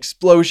just an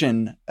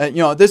explosion.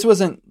 This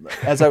wasn't,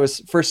 as I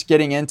was first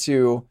getting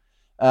into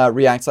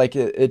React, like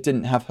it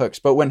didn't have hooks.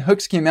 But when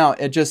hooks came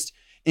out, it just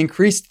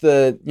increased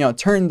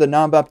turned the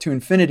knob up to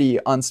infinity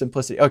on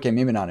simplicity. Okay,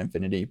 maybe not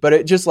infinity, but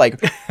it just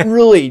like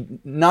really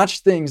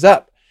notched things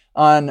up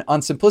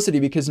on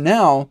simplicity because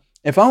now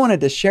if I wanted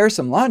to share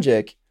some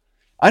logic,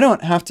 I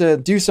don't have to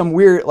do some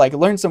weird, like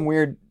learn some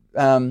weird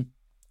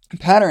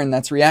pattern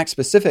that's React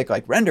specific,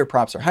 like render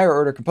props or higher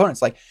order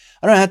components. Like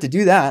I don't have to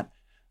do that.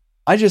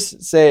 I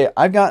just say,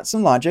 I've got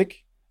some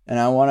logic and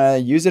I want to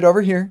use it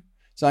over here.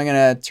 So I'm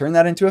going to turn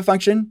that into a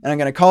function and I'm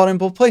going to call it in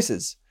both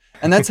places.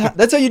 And that's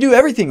how you do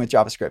everything with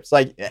JavaScript. It's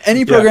like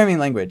any programming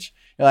language.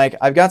 You're like,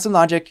 I've got some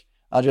logic.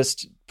 I'll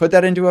just put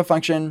that into a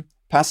function,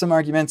 pass some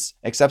arguments,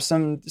 accept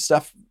some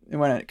stuff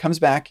when it comes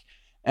back.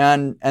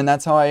 And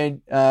that's how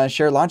I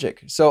share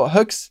logic. So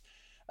hooks,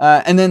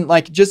 and then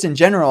like just in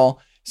general,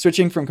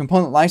 switching from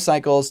component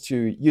lifecycles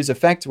to use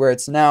effect, where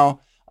it's now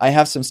I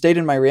have some state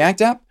in my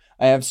React app.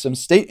 I have some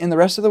state in the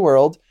rest of the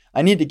world.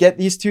 I need to get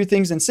these two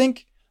things in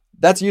sync.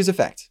 That's use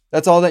effect.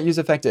 That's all that use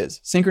effect is.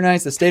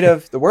 Synchronize the state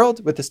of the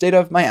world with the state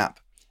of my app.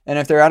 And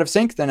if they're out of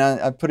sync, then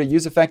I put a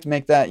use effect,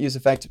 make that use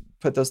effect,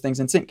 put those things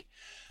in sync.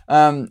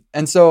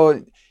 And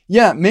so,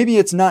 yeah, maybe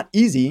it's not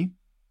easy,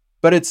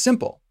 but it's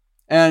simple.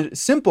 And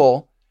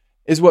simple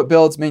is what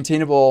builds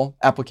maintainable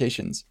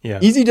applications. Yeah.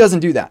 Easy doesn't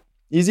do that.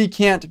 Easy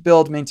can't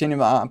build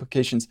maintainable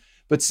applications,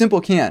 but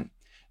simple can.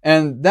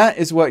 And that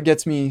is what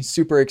gets me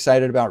super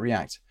excited about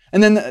React.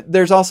 And then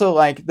there's also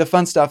like the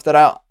fun stuff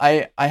that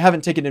I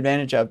haven't taken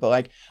advantage of, but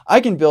like I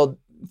can build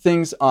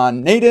things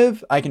on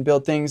native. I can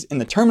build things in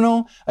the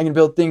terminal. I can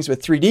build things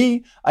with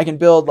 3D. I can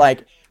build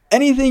like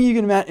anything you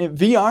can imagine,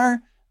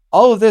 VR,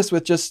 all of this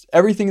with just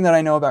everything that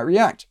I know about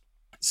React.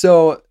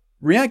 So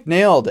React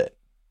nailed it.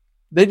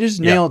 They just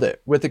nailed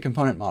it with the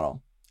component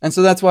model. And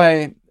so that's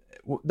why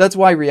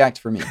React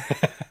for me.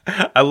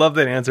 I love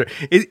that answer.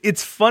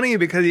 It's funny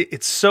because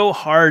it's so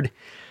hard,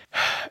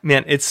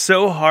 man, it's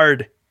so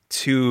hard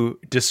to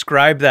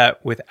describe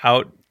that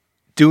without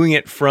doing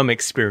it from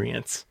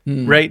experience,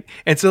 right?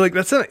 And so like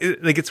that's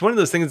it's one of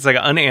those things. It's like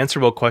an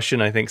unanswerable question,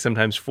 I think,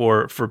 sometimes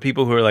for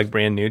people who are like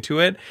brand new to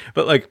it.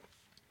 But like,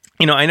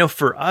 I know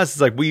for us,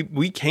 it's like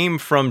we came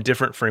from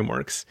different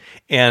frameworks,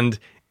 and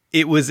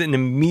it was an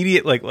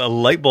immediate like a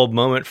light bulb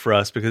moment for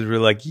us because we were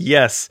like,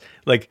 yes,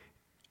 like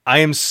I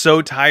am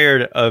so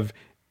tired of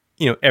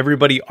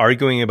everybody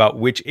arguing about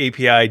which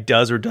API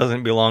does or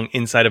doesn't belong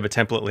inside of a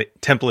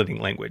templating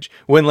language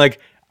when like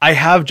I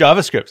have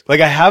JavaScript.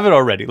 Like I have it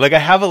already. Like I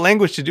have a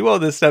language to do all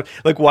this stuff.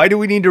 Like why do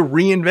we need to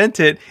reinvent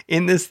it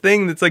in this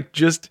thing that's like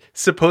just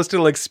supposed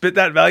to like spit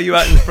that value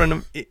out in front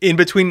of in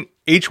between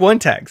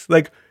H1 tags?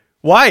 Like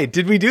why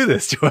did we do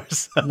this to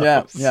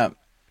ourselves? Yeah.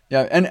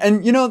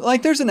 And you know,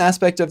 like there's an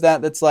aspect of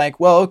that that's like,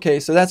 well, okay,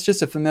 so that's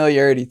just a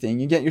familiarity thing.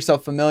 You get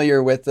yourself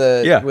familiar with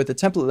the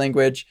template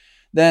language,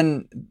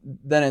 then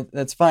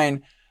that's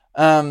fine.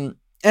 And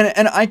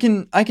I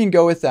can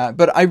go with that,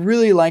 but I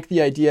really like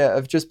the idea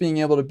of just being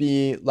able to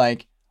be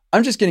like,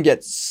 I'm just going to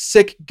get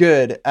sick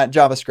good at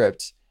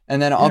JavaScript,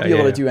 and then I'll be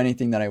able to do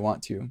anything that I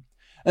want to.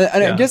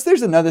 And I guess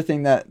there's another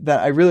thing that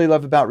I really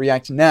love about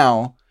React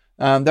now,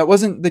 that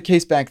wasn't the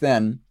case back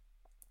then,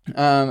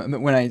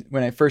 when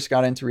I first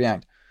got into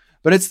React,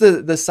 but it's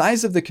the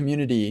size of the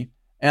community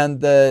and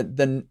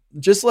the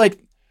just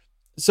like,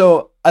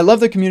 so I love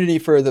the community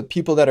for the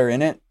people that are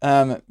in it.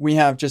 We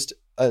have just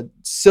a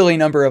silly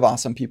number of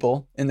awesome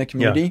people in the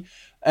community.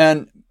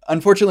 And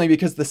unfortunately,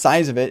 because the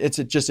size of it, it's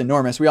just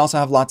enormous. We also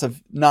have lots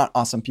of not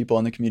awesome people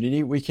in the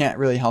community. We can't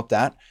really help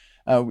that.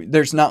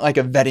 There's not like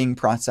a vetting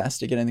process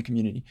to get in the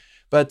community,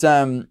 but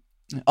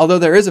although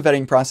there is a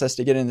vetting process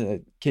to get into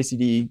the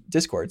KCD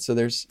Discord. So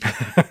there's,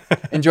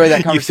 enjoy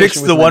that conversation. You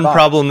fixed the one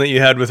problem that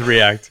you had with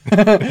React.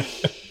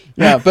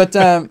 Yeah.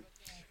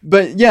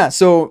 But yeah,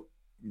 so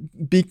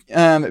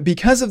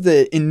because of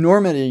the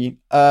enormity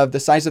of the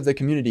size of the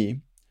community,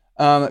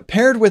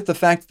 paired with the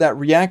fact that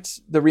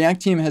the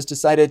React team has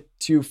decided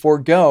to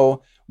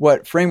forego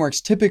what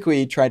frameworks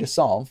typically try to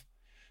solve,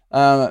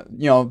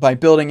 by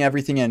building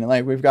everything in.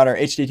 Like we've got our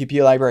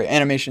HTTP library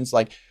animations,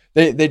 like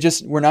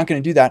we're not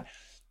going to do that.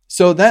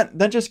 So that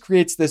just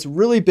creates this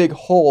really big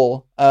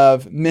hole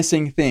of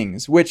missing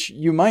things, which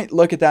you might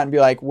look at that and be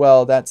like,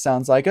 well, that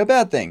sounds like a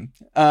bad thing.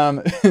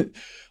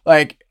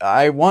 Like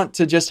I want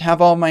to just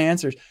have all my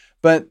answers.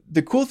 But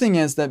the cool thing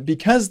is that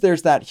because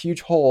there's that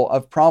huge hole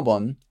of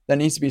problem that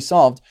needs to be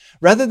solved,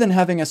 rather than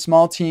having a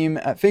small team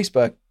at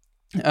Facebook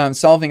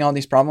solving all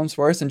these problems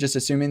for us and just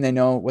assuming they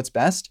know what's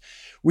best,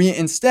 we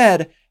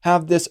instead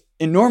have this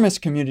enormous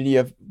community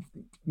of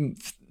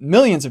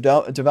millions of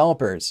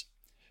developers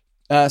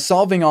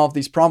solving all of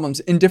these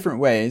problems in different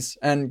ways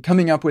and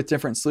coming up with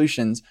different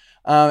solutions.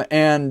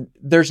 And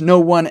there's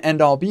no one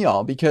end all be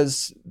all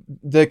because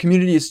the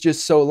community is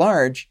just so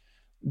large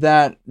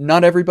that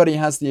not everybody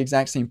has the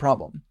exact same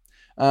problem.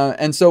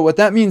 And so what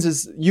that means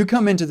is you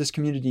come into this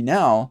community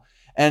now,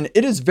 and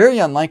it is very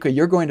unlikely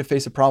you're going to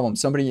face a problem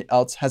somebody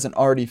else hasn't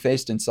already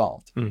faced and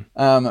solved.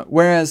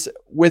 Whereas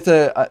with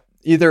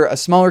either a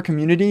smaller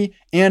community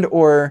and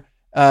or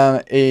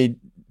a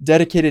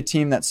dedicated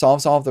team that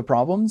solves all of the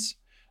problems,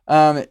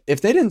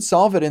 if they didn't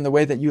solve it in the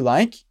way that you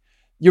like,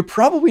 you're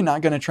probably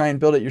not going to try and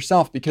build it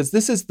yourself because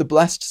this is the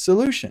blessed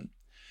solution.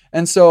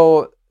 And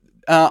so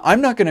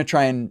I'm not going to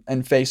try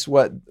and face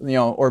what,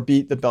 or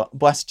beat the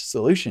blessed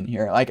solution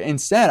here. Like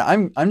instead,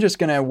 I'm just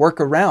going to work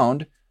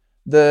around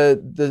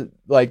the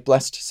like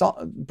blessed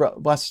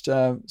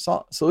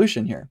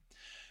solution here.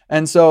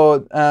 And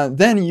so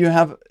then you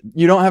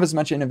don't have as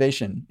much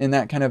innovation in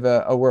that kind of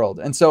a world.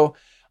 And so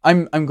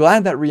I'm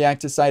glad that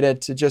React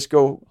decided to just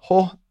go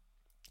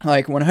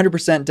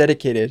 100%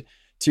 dedicated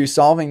to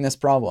solving this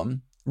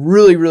problem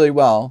really, really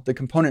well, the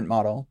component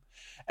model.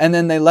 And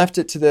then they left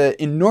it to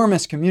the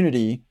enormous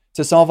community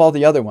to solve all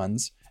the other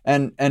ones.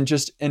 And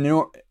just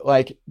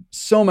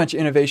so much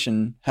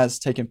innovation has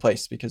taken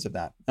place because of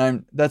that.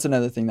 That's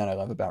another thing that I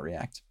love about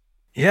React.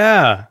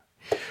 Yeah.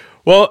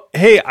 Well,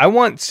 hey, I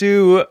want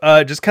to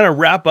just kind of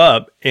wrap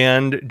up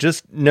and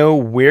just know,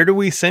 where do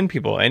we send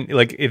people? And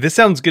like, if this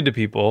sounds good to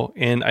people,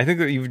 and I think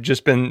that you've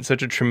just been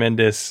such a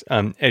tremendous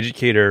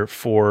educator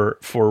for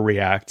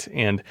React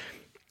and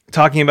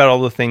talking about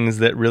all the things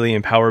that really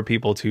empower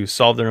people to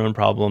solve their own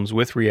problems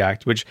with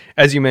React, which,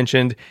 as you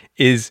mentioned,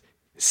 is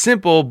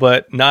simple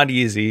but not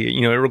easy.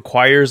 It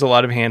requires a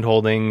lot of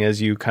hand-holding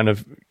as you kind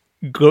of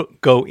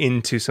go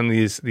into some of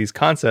these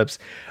concepts.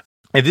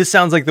 If this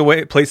sounds like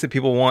the place that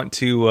people want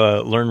to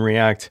learn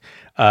React,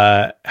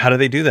 how do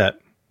they do that?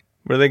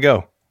 Where do they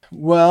go?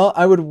 Well,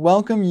 I would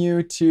welcome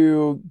you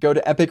to go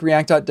to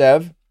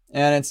epicreact.dev.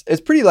 And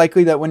it's pretty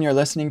likely that when you're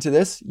listening to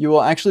this, you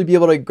will actually be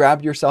able to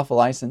grab yourself a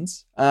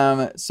license.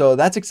 So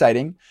that's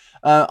exciting.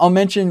 I'll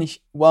mention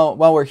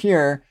while we're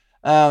here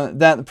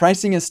that the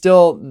pricing is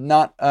still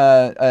not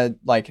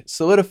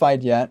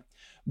solidified yet,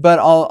 but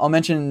I'll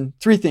mention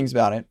 3 things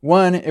about it.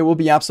 1, it will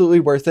be absolutely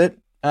worth it.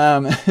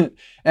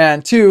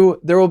 And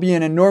 2, there will be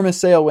an enormous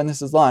sale when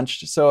this is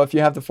launched. So if you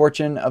have the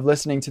fortune of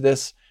listening to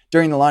this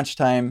during the launch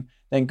time,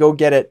 then go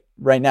get it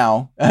right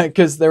now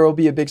because there will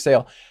be a big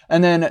sale.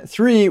 And then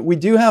 3, we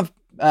do have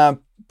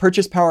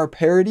purchase power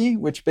parity,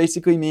 which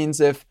basically means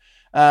if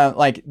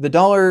the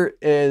dollar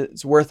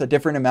is worth a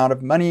different amount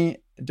of money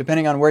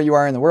depending on where you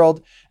are in the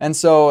world. And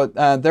so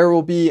there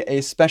will be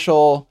a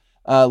special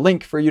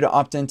link for you to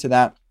opt into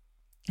that.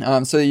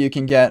 So that you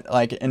can get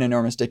an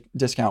enormous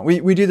discount.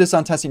 We do this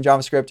on testing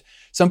JavaScript.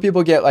 Some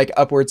people get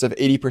upwards of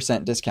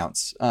 80%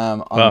 discounts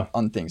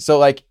on things.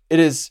 So it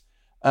is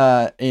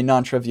a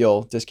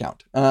non-trivial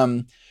discount.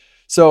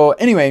 So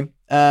anyway,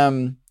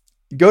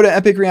 go to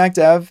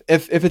epicreact.dev.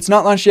 If it's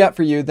not launched yet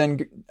for you,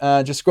 then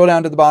just scroll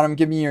down to the bottom,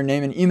 give me your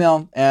name and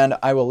email, and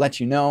I will let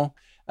you know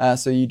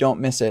so you don't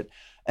miss it.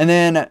 And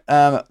then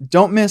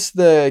don't miss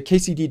the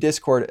KCD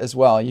Discord as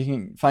well. You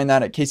can find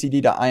that at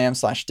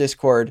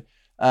kcd.im/discord.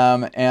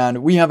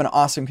 And we have an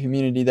awesome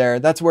community there.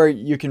 That's where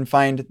you can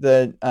find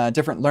the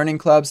different learning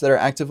clubs that are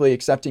actively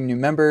accepting new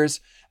members,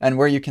 and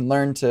where you can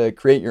learn to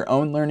create your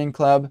own learning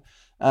club.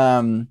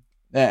 And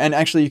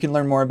actually, you can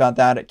learn more about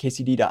that at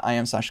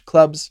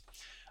kcd.im/clubs.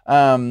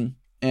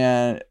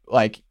 And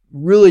like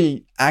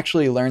really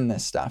actually learn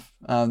this stuff.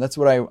 That's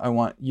what I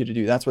want you to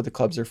do. That's what the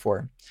clubs are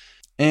for.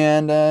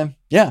 And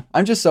yeah,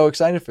 I'm just so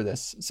excited for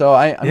this. So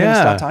I'm going to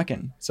stop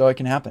talking so it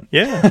can happen.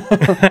 Yeah.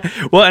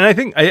 Well, and I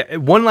think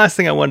one last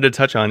thing I wanted to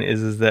touch on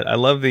is that I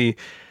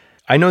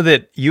know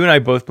that you and I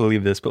both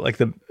believe this, but like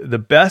the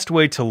best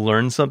way to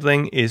learn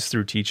something is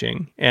through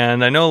teaching.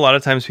 And I know a lot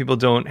of times people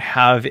don't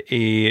have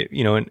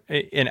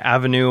an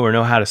avenue or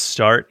know how to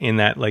start in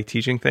that like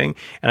teaching thing.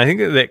 And I think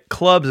that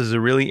clubs is a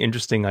really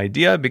interesting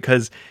idea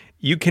because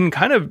you can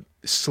kind of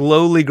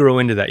slowly grow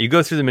into that. You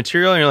go through the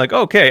material and you're like,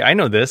 okay, I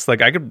know this.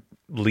 Like I could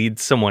lead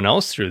someone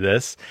else through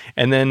this,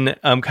 and then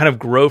kind of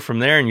grow from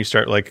there. And you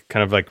start like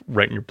kind of like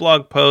writing your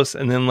blog posts,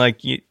 and then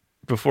like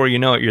before you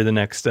know it, you're the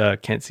next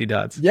Kent C.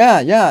 Dodds.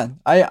 Yeah.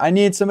 I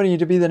need somebody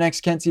to be the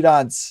next Kent C.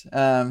 Dodds.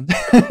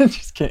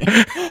 Just kidding.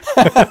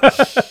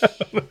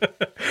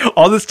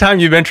 All this time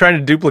you've been trying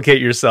to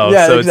duplicate yourself.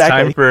 Yeah, so exactly.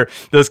 It's time for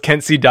those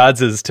Kent C.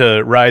 Doddses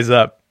to rise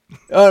up.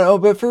 Oh no,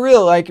 but for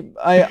real, like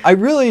I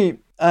really,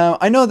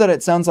 I know that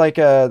it sounds like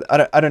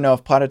I don't know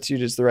if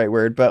platitude is the right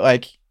word, but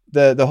like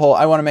the whole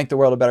I want to make the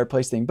world a better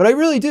place thing, but I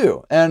really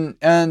do. And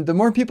the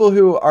more people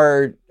who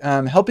are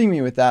helping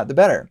me with that, the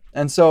better.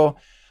 And so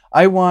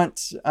I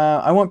want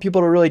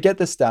people to really get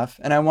this stuff,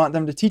 and I want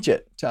them to teach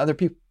it to other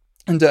people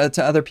and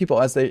to other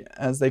people as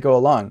they go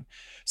along.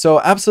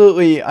 So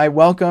absolutely, I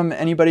welcome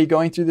anybody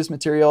going through this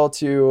material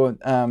to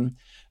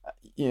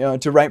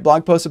to write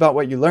blog posts about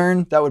what you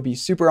learn. That would be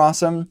super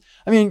awesome.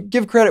 I mean,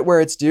 give credit where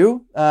it's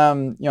due.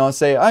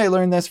 Say I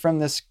learned this from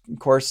this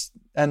course,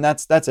 and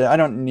that's it. I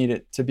don't need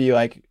it to be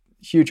like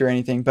huge or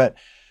anything, but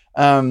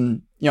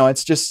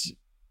it's just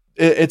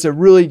it's a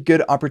really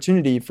good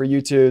opportunity for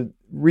you to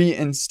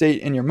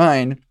reinstate in your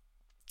mind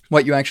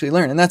what you actually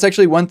learn. And that's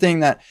actually one thing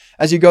that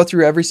as you go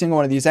through every single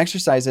one of these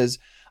exercises,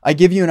 I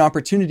give you an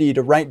opportunity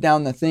to write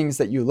down the things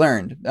that you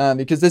learned,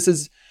 because this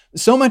is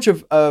so much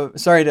of,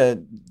 sorry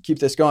to keep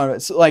this going,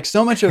 but like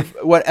so much of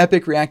what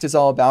Epic React is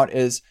all about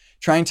is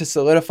trying to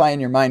solidify in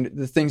your mind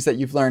the things that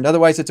you've learned.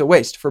 Otherwise, it's a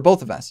waste for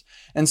both of us.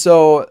 And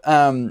so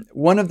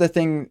one of the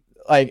things,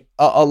 like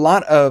a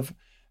lot of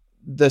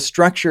the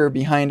structure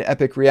behind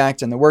Epic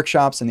React and the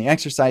workshops and the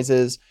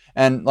exercises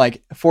and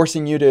like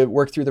forcing you to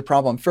work through the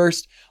problem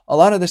first, a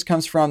lot of this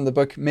comes from the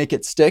book Make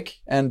It Stick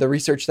and the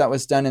research that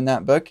was done in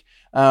that book.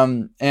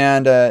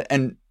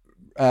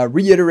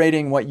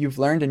 Reiterating what you've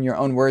learned in your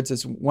own words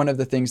is one of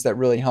the things that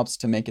really helps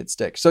to make it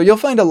stick. So you'll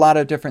find a lot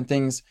of different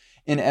things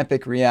in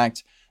Epic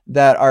React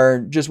that are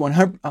just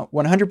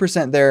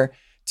 100% there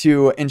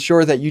to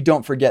ensure that you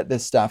don't forget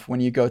this stuff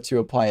when you go to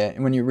apply it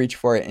and when you reach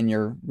for it in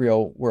your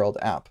real world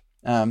app,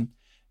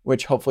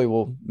 which hopefully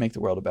will make the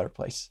world a better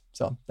place.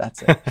 So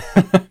that's it.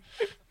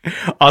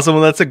 Awesome.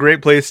 Well, that's a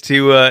great place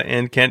to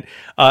end, Kent.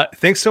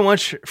 Thanks so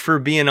much for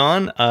being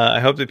on. I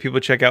hope that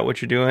people check out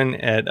what you're doing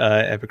at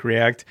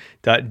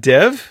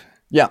epicreact.dev.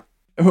 Yeah.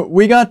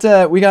 We got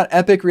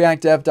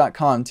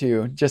epicreact.dev.com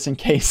too, just in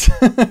case.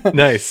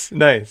 Nice.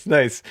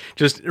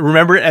 Just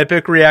remember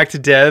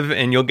epicreact.dev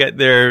and you'll get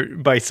there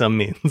by some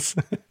means.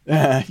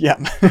 Yeah.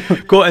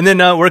 Cool. And then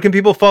where can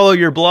people follow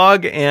your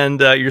blog and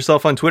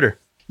yourself on Twitter?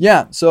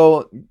 Yeah.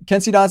 So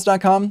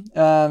kentcdodds.com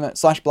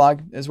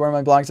 /blog is where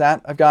my blog's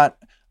at. I've got,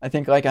 I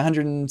think, like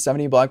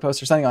 170 blog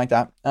posts or something like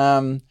that.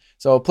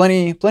 So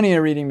plenty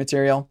of reading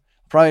material. I'll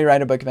probably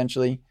write a book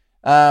eventually.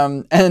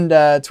 And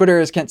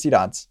Twitter is Kent C.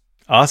 Dodds.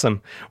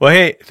 Awesome. Well,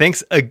 hey,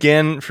 thanks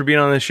again for being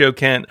on the show,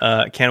 Kent.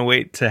 Can't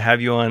wait to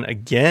have you on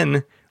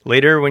again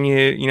later when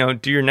you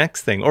do your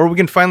next thing, or we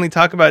can finally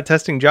talk about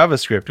testing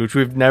JavaScript, which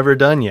we've never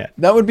done yet.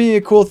 That would be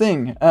a cool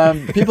thing.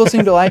 People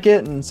seem to like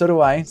it, and so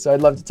do I. So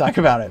I'd love to talk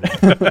about it.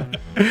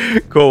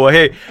 Cool. Well,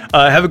 hey,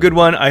 have a good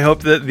one. I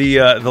hope that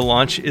the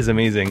launch is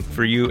amazing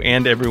for you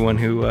and everyone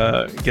who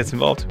gets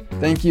involved.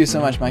 Thank you so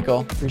much,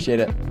 Michael. Appreciate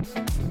it.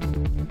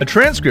 A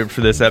transcript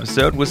for this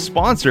episode was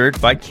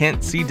sponsored by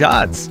Kent C.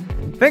 Dodds.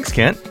 Thanks,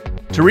 Kent.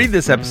 To read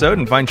this episode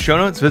and find show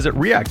notes, visit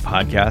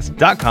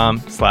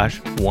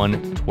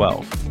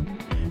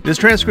reactpodcast.com/112. This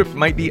transcript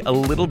might be a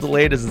little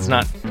delayed as it's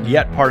not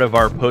yet part of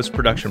our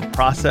post-production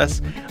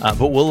process,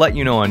 but we'll let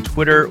you know on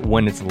Twitter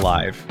when it's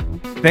live.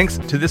 Thanks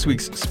to this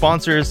week's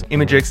sponsors,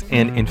 Imagix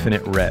and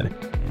Infinite Red.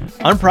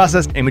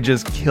 Unprocessed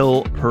images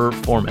kill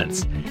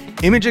performance.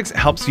 Imagix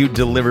helps you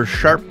deliver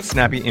sharp,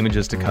 snappy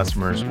images to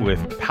customers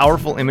with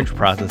powerful image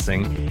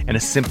processing and a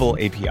simple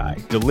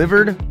API,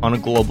 delivered on a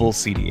global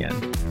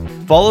CDN.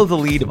 Follow the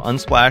lead of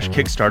Unsplash,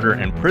 Kickstarter,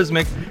 and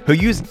Prismic, who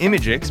use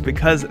Imagix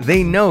because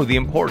they know the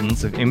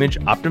importance of image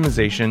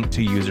optimization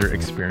to user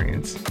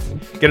experience.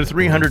 Get a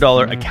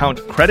 $300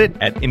 account credit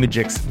at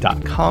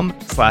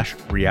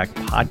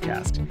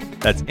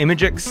imagix.com/reactpodcast. That's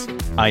Imagix,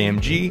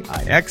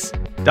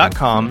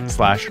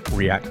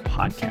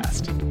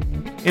 imagix.com/reactpodcast.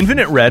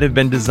 Infinite Red have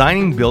been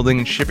designing, building,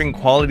 and shipping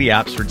quality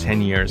apps for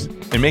 10 years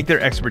and make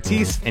their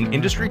expertise and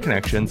industry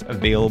connections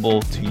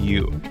available to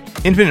you.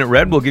 Infinite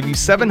Red will give you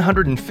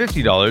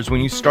 $750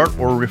 when you start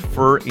or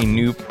refer a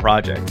new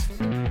project.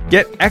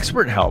 Get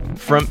expert help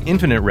from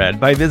Infinite Red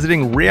by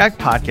visiting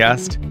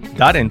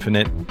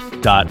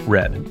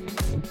reactpodcast.infinite.red.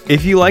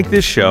 If you like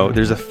this show,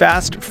 there's a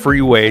fast,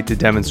 free way to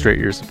demonstrate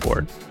your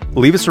support.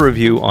 Leave us a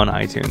review on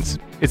iTunes.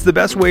 It's the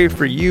best way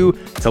for you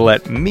to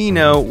let me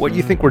know what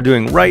you think we're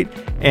doing right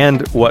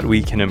and what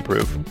we can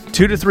improve.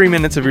 2 to 3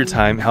 minutes of your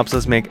time helps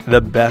us make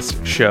the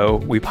best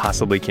show we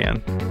possibly can.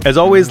 As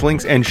always,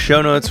 links and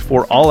show notes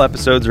for all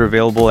episodes are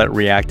available at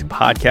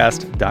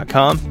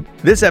reactpodcast.com.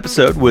 This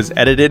episode was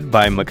edited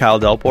by Mikhail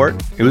Delport.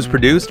 It was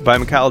produced by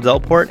Mikhail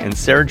Delport and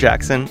Sarah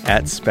Jackson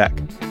at Spec,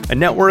 a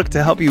network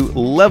to help you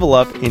level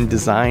up in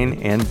design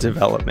and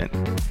development.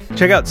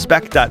 Check out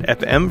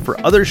spec.fm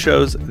for other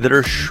shows that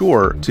are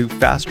sure to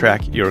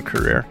fast-track your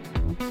career.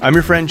 I'm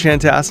your friend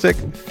Chantastic.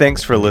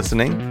 Thanks for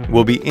listening.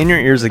 We'll be in your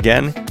ears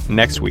again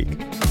next week.